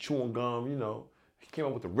chew on gum, He came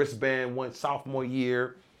up with the wristband one sophomore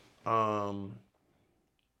year.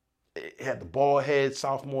 It had the bald head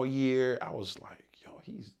sophomore year. I was like,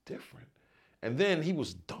 he's different. And then he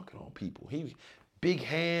was dunking on people. He big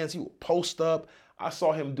hands. He would post up. I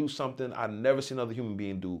saw him do something I'd never seen another human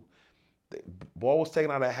being do. The ball was taken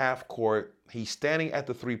out of half court. He's standing at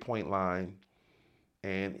the 3-point line,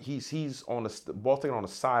 and he's on the ball taken on the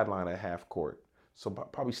sideline at half court. So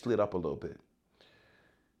probably slid up a little bit.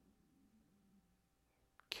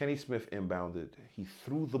 Kenny Smith inbounded. He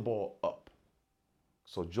threw the ball up.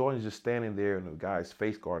 So Jordan's just standing there, and the guy's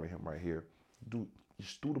face guarding him right here. Dude, he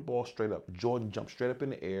just threw the ball straight up. Jordan jumped straight up in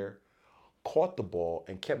the air, caught the ball,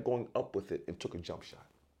 and kept going up with it, and took a jump shot,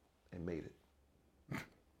 and made it.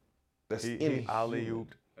 That's he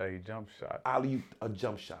alley-ooped a jump shot. Alley-ooped a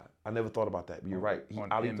jump shot. I never thought about that, but you're right. He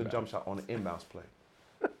alley-ooped a jump shot on an inbounds play.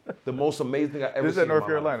 The most amazing thing I ever seen. This is at North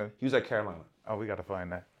Carolina? He was at Carolina. Oh, we got to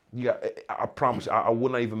find that. Yeah, I promise you, I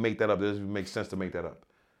would not even make that up. It doesn't even make sense to make that up.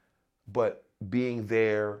 But being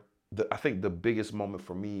there, I think the biggest moment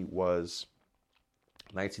for me was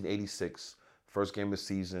 1986, first game of the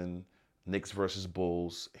season, Knicks versus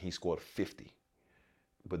Bulls. He scored 50.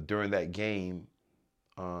 But during that game,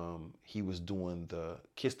 he was doing the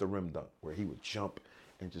kiss the rim dunk, where he would jump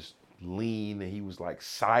and just lean, and he was like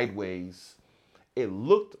sideways. It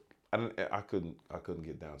looked, I couldn't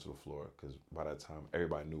get down to the floor because by that time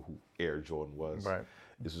everybody knew who Air Jordan was. Right.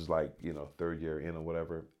 This was like, third year in or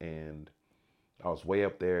whatever, and I was way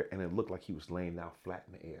up there, and it looked like he was laying down flat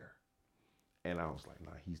in the air, and I was like,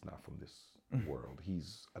 nah, he's not from this world.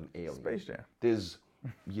 He's an alien. Space Jam.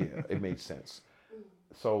 It made sense.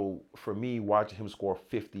 So for me, watching him score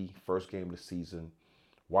 50 first game of the season,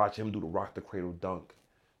 watch him do the rock the cradle dunk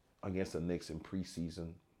against the Knicks in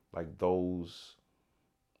preseason, like those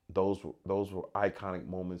were iconic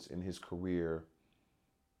moments in his career,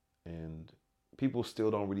 and people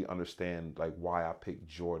still don't really understand like why I picked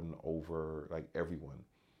Jordan over like everyone.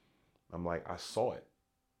 I'm like, I saw it,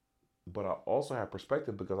 but I also have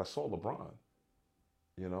perspective because I saw LeBron.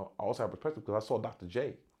 I also have perspective because I saw Dr.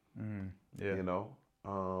 J. Yeah.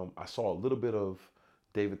 I saw a little bit of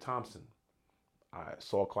David Thompson. I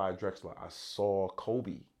saw Clyde Drexler. I saw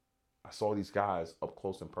Kobe. I saw these guys up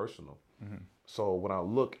close and personal. So when I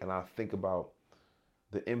look and I think about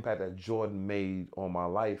the impact that Jordan made on my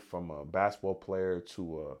life, from a basketball player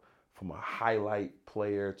from a highlight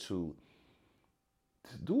player to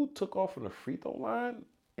this dude took off from the free throw line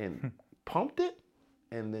and pumped it,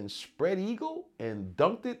 and then spread eagle and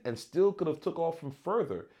dunked it, and still could have took off from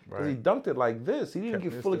further because he dunked it like this. He didn't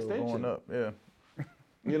get full extension. Going up, yeah.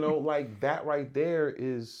 Like that right there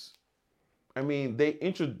is, I mean,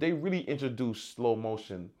 they really introduced slow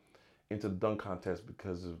motion into the dunk contest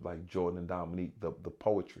because of like Jordan and Dominique, the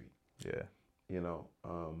poetry. Yeah.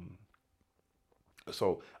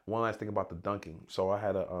 So one last thing about the dunking. So I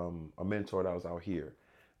had a mentor that was out here.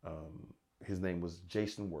 His name was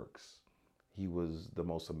Jason Works. He was the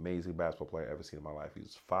most amazing basketball player I've ever seen in my life. He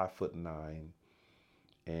was 5'9",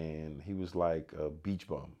 and he was like a beach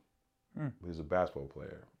bum. He was a basketball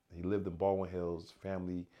player. He lived in Baldwin Hills.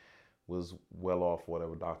 Family was well off,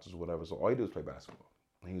 whatever, doctors, whatever. So all he did was play basketball.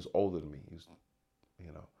 And he was older than me. He was,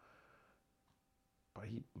 but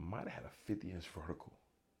he might have had a 50-inch vertical.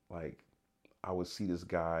 Like, I would see this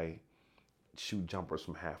guy shoot jumpers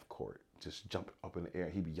from half court, just jump up in the air.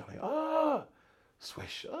 He'd be yelling,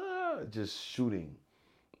 swish, just shooting.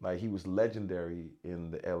 Like, he was legendary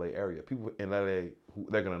in the LA area. People in LA,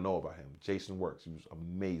 they're gonna know about him. Jason Works, he was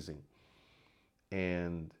amazing.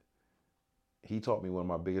 And he taught me one of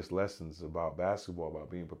my biggest lessons about basketball,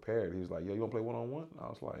 about being prepared. He was like, yo, you wanna play one-on-one? I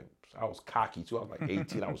was cocky too. I was like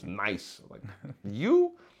 18, I was nice. Like,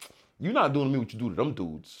 you're not doing to me what you do to them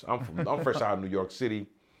dudes. I'm fresh out of New York City.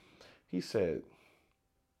 He said,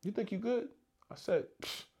 you think you good? I said,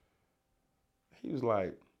 pfft. He was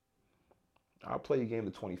like, I'll play your game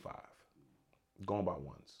to 25, going by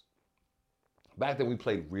ones. Back then we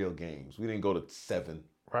played real games. We didn't go to 7,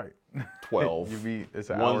 right, 12, it's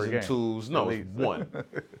an ones hour and game. twos. No, it's one.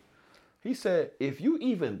 He said, if you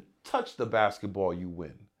even touch the basketball, you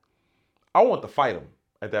win. I want to fight him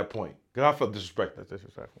at that point because I felt disrespected. That's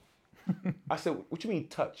disrespectful. I said, what you mean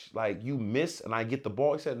touch? Like, you miss and I get the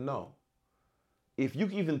ball? He said, no. If you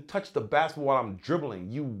can even touch the basketball while I'm dribbling,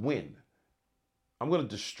 you win. I'm going to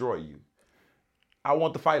destroy you. I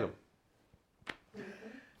want to fight him.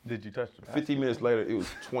 Did you touch the basketball? 15 minutes later, it was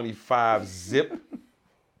 25 zip.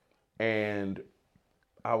 And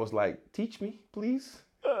I was like, teach me, please.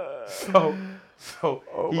 So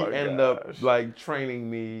he ended up like training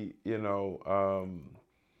me, and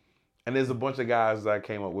there's a bunch of guys that I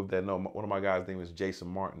came up with that know. One of my guys' name is Jason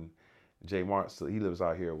Martin. Jay Martin, so he lives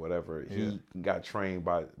out here or whatever. Yeah. He got trained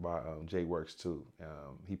by Jay Works too.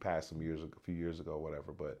 He passed a few years ago,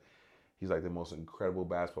 whatever. But he's like the most incredible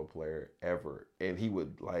basketball player ever. And he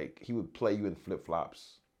would play you in flip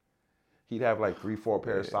flops. He'd have like 3-4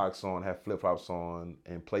 pair of socks on, have flip flops on,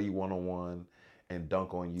 and play you one-on-one and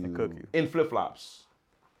dunk on you, and cook you in flip flops.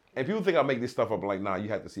 And people think I make this stuff up. I'm like, nah, you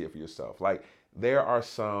have to see it for yourself. Like, there are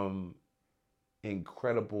some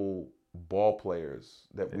incredible ball players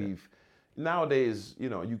that we've. Nowadays,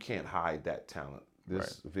 you can't hide that talent.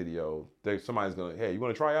 This video, somebody's gonna, hey, you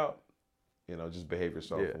want to try out? Just behave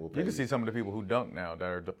yourself. Yeah. And we'll you can see some of the people who dunk now that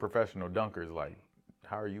are the professional dunkers. Like,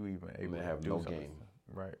 how are you even able to have no game?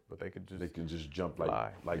 Right, but they can just jump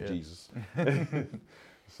like Jesus.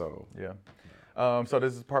 So yeah. So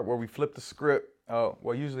this is the part where we flip the script. Well,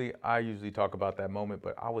 I usually talk about that moment,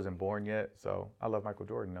 but I wasn't born yet, so I love Michael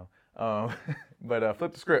Jordan though. But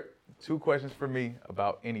flip the script. 2 questions for me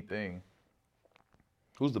about anything.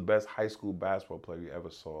 Who's the best high school basketball player you ever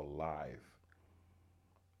saw live?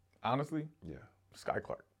 Honestly? Yeah. Sky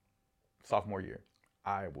Clark. Sophomore year.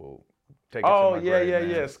 I will take it to my grave,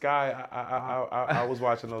 man. Sky. I was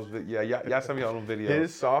watching those. Y'all sent me all those videos.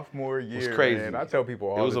 His sophomore year, was crazy. man. I tell people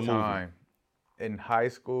all the time. In high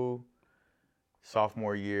school,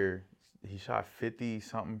 sophomore year, he shot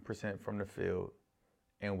 50-something% from the field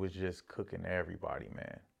and was just cooking everybody,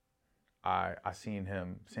 man. I seen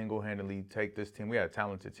him single-handedly take this team. We had a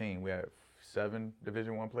talented team. We had 7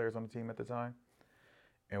 Division I players on the team at the time.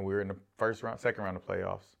 And we were in the second round of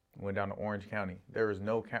playoffs. We went down to Orange County. There was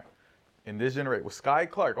no in this generation, with Sky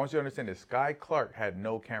Clark, I want you to understand this, Sky Clark had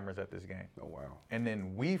no cameras at this game. Oh, wow. And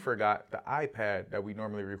then we forgot the iPad that we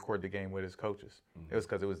normally record the game with as coaches. It was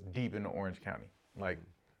because it was deep into Orange County, like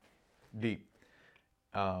deep.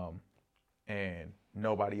 And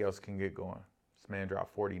nobody else can get going. This man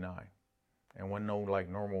dropped 49. And wasn't no like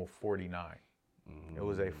normal 49. It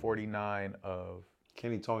was a 49 of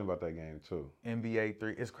Kenny told me about that game too. NBA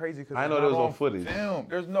 3. It's crazy because I know there's no footage. Film.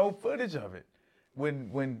 There's no footage of it.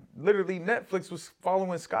 When literally Netflix was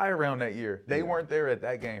following Sky around that year, they weren't there at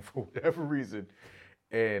that game for whatever reason.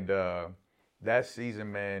 And that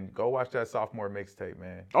season, man, go watch that sophomore mixtape,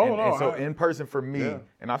 man. And so in person for me,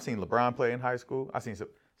 and I've seen LeBron play in high school. I've seen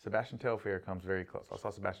Sebastian Telfair comes very close. I saw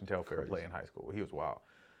Sebastian Telfair play in high school. He was wild.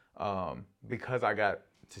 Because I got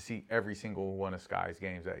to see every single one of Sky's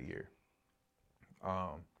games that year.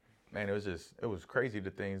 Man, it was crazy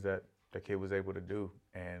the things that the kid was able to do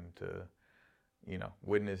and to,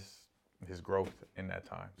 witness his growth in that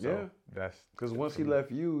time. So that's because once he left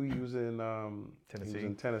he was in Tennessee. He was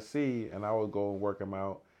in Tennessee, and I would go and work him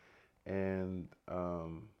out, and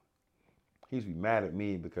he'd be mad at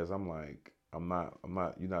me because I'm like, I'm not.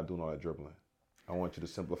 You're not doing all that dribbling. I want you to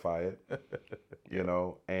simplify it,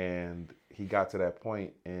 And he got to that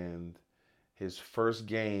point, and his first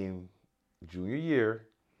game, junior year,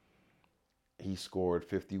 he scored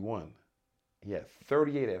 51. He had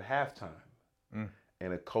 38 at halftime,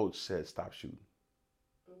 and a coach said, "Stop shooting."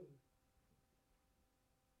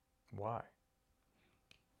 Why?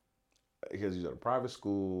 Because he's at a private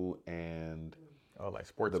school, and like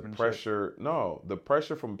sportsmanship? The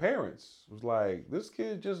pressure from parents was like, this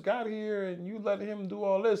kid just got here and you let him do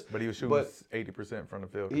all this. But he was shooting 80% from the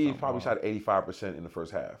field. He probably shot 85% in the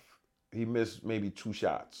first half. He missed maybe 2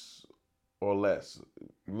 shots or less,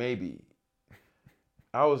 maybe.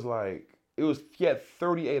 I was like, he had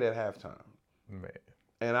 38 at halftime. Man.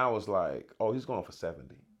 And I was like, oh, he's going for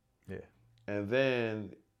 70. Yeah. And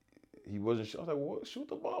then he wasn't sure. I was like, well, shoot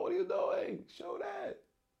the ball. What are you doing? Show that.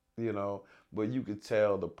 But you could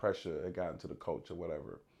tell the pressure had gotten to the coach or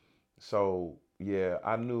whatever. So yeah,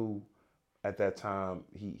 I knew at that time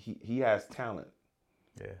he has talent.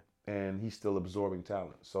 Yeah. And he's still absorbing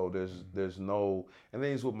talent. So there's no, and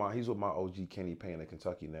then he's with my OG Kenny Payne in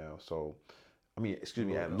Kentucky now. So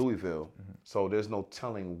at Louisville. So there's no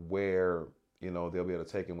telling where they'll be able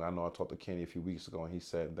to take him. I know I talked to Kenny a few weeks ago, and he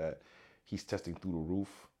said that he's testing through the roof.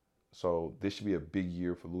 So this should be a big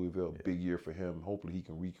year for Louisville, big year for him. Hopefully he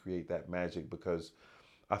can recreate that magic, because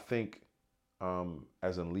I think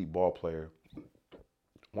as an elite ball player,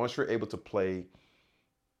 once you're able to play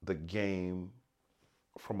the game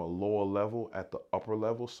from a lower level at the upper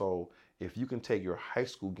level, so if you can take your high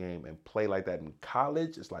school game and play like that in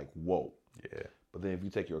college, it's like, whoa. Yeah. But then if you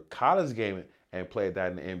take your college game and play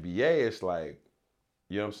that in the NBA, it's like,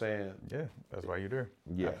 you know what I'm saying? Yeah, that's why you're there.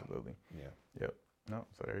 Yeah. Absolutely. Yeah. Yep. No,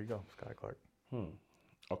 so there you go, Sky Clark.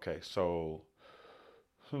 Okay, so,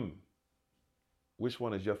 which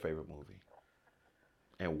one is your favorite movie,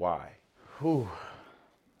 and why? Whew,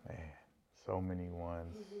 man, so many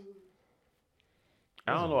ones.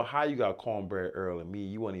 I don't know how you got Cornbread Earl and me.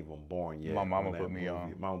 You weren't even born yet. My mama put me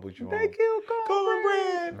on. Mama put you on. They killed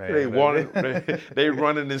Cornbread. Man, they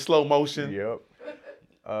running in slow motion. Yep.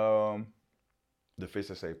 The fish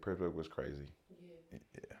that say Pittsburgh was crazy.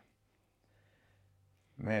 Yeah.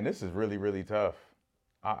 Man, this is really, really tough.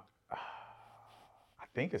 I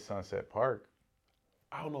think it's Sunset Park.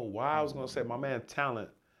 I don't know why I was gonna say my man Talent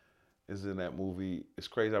is in that movie. It's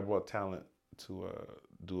crazy. I brought Talent to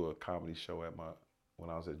do a comedy show when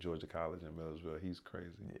I was at Georgia College in Millersville. He's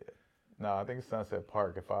crazy. Yeah. No, I think it's Sunset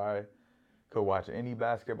Park. If I could watch any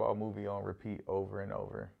basketball movie on repeat over and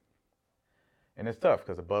over. And it's tough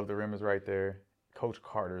because Above the Rim is right there. Coach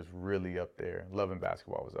Carter's really up there. Loving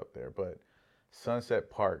Basketball was up there. But Sunset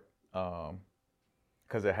Park,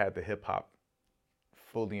 because it had the hip hop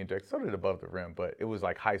fully injected. So did Above the Rim, but it was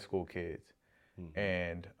like high school kids.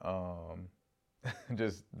 And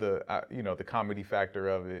just the comedy factor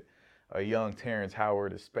of it. A young Terrence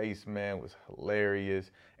Howard, a spaceman, was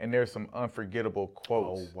hilarious. And there's some unforgettable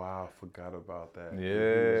quotes. Oh, wow. I forgot about that.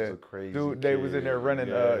 Yeah. He was a crazy Dude, they kid. was in there running,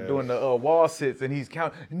 doing the wall sits, and he's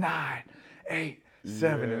counting 9, 8,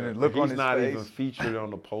 7, and then look on his face. He's not even featured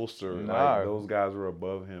on the poster. Nah. Like, those guys were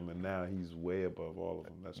above him, and now he's way above all of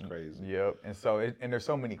them. That's crazy. Yep. And so, and there's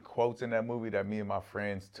so many quotes in that movie that me and my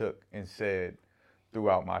friends took and said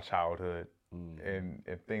throughout my childhood, and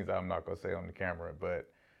things I'm not gonna say on the camera, but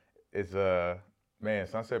it's man,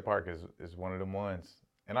 Sunset Park is one of them ones.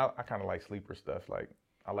 And I kind of like sleeper stuff. Like,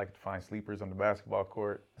 I like to find sleepers on the basketball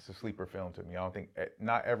court. It's a sleeper film to me. I don't think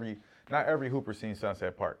not every hooper seen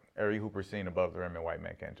Sunset Park. Every hooper seen Above the Rim and White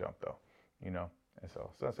Man Can't Jump, though. You know, and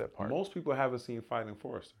so Sunset Park. Most people haven't seen Finding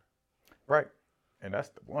Forrester. Right, and that's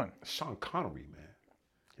the one. Sean Connery, man.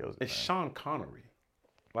 Kills it, it's man. Sean Connery,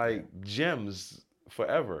 like gems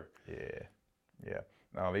forever. Yeah.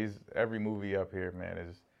 Now every movie up here, man,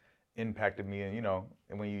 has impacted me. And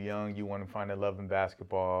and when you're young, you want to find that love in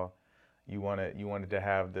basketball. You wanted to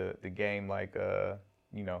have the game like an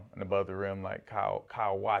Above the Rim like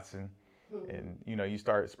Kyle Watson, and you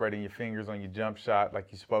start spreading your fingers on your jump shot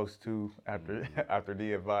like you're supposed to after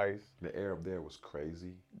the advice. The air up there was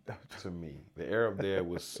crazy to me. The air up there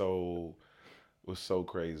was so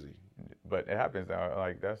crazy. But it happens now.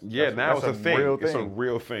 Like that's now that's it's a thing. Real thing. It's a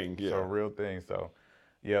real thing. Yeah, it's a real thing. So.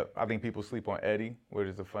 Yeah, I think people sleep on Eddie, which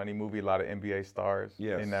is a funny movie. A lot of NBA stars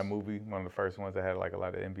in that movie. One of the first ones that had like a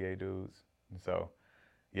lot of NBA dudes. And so,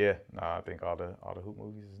 I think all the hoop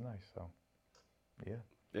movies is nice. So,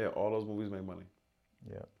 yeah, all those movies make money.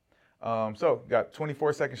 Yeah. So got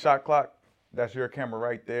 24-second shot clock. That's your camera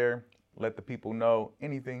right there. Let the people know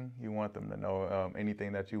anything you want them to know.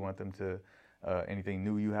 Anything that you want them to, anything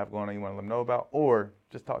new you have going on you want them to know about, or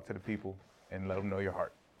just talk to the people and let them know your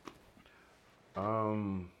heart. I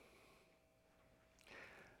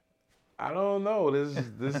don't know. This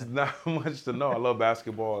is not much to know. I love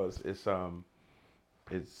basketball. It's not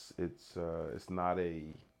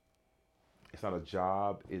a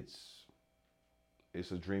job. It's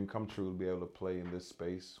a dream come true to be able to play in this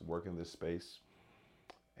space, work in this space,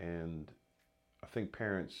 and I think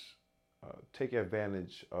parents take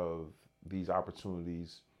advantage of these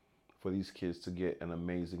opportunities for these kids to get an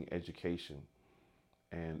amazing education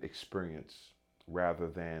and experience, rather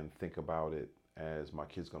than think about it as my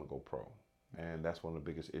kid's gonna go pro. And that's one of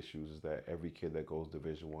the biggest issues, is that every kid that goes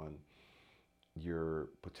Division I, you're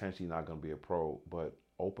potentially not gonna be a pro, but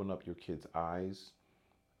open up your kid's eyes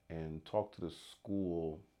and talk to the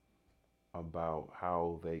school about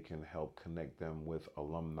how they can help connect them with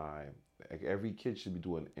alumni. Like, every kid should be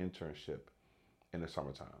doing an internship in the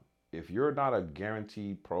summertime. If you're not a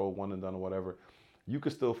guaranteed pro, one and done or whatever, you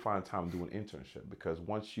can still find time to do an internship, because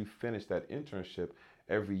once you finish that internship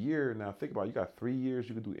every year, now think about it, you got 3 years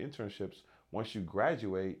you can do internships. Once you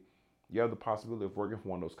graduate, you have the possibility of working for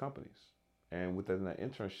one of those companies. And within that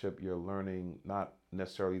internship, you're learning not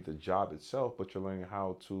necessarily the job itself, but you're learning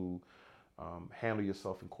how to handle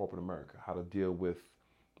yourself in corporate America, how to deal with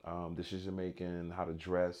decision making, how to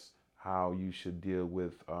dress, how you should deal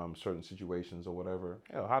with certain situations or whatever.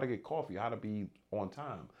 Hell, how to get coffee, how to be on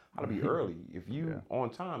time, how to be early. If you on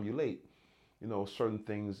time, you're late. Certain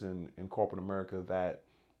things in corporate America, that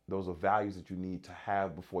those are values that you need to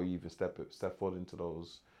have before you even step foot into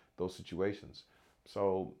those situations.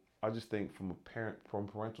 So I just think from a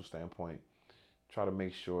parental standpoint, try to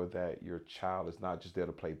make sure that your child is not just there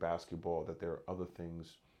to play basketball, that there are other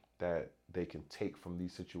things that they can take from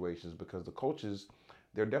these situations, because the coaches,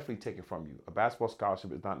 they're definitely taking from you. A basketball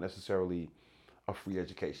scholarship is not necessarily a free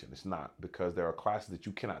education. It's not, because there are classes that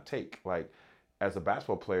you cannot take. Like, as a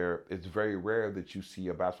basketball player, it's very rare that you see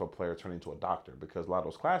a basketball player turn into a doctor, because a lot of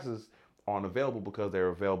those classes aren't available because they're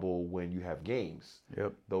available when you have games.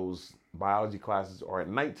 Yep. Those biology classes are at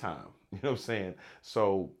nighttime. You know what I'm saying?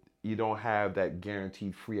 So you don't have that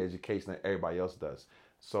guaranteed free education that everybody else does.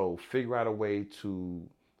 So figure out a way to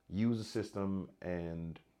use the system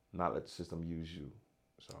and not let the system use you.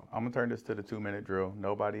 So I'm gonna turn this to the 2-minute drill.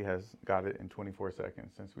 Nobody has got it in 24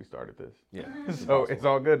 seconds since we started this. Yeah. So it's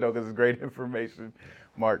all good though, because it's great information.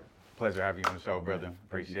 Mark, pleasure having you on the show, brother.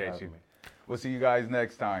 Appreciate you. We'll see you guys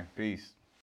next time. Peace.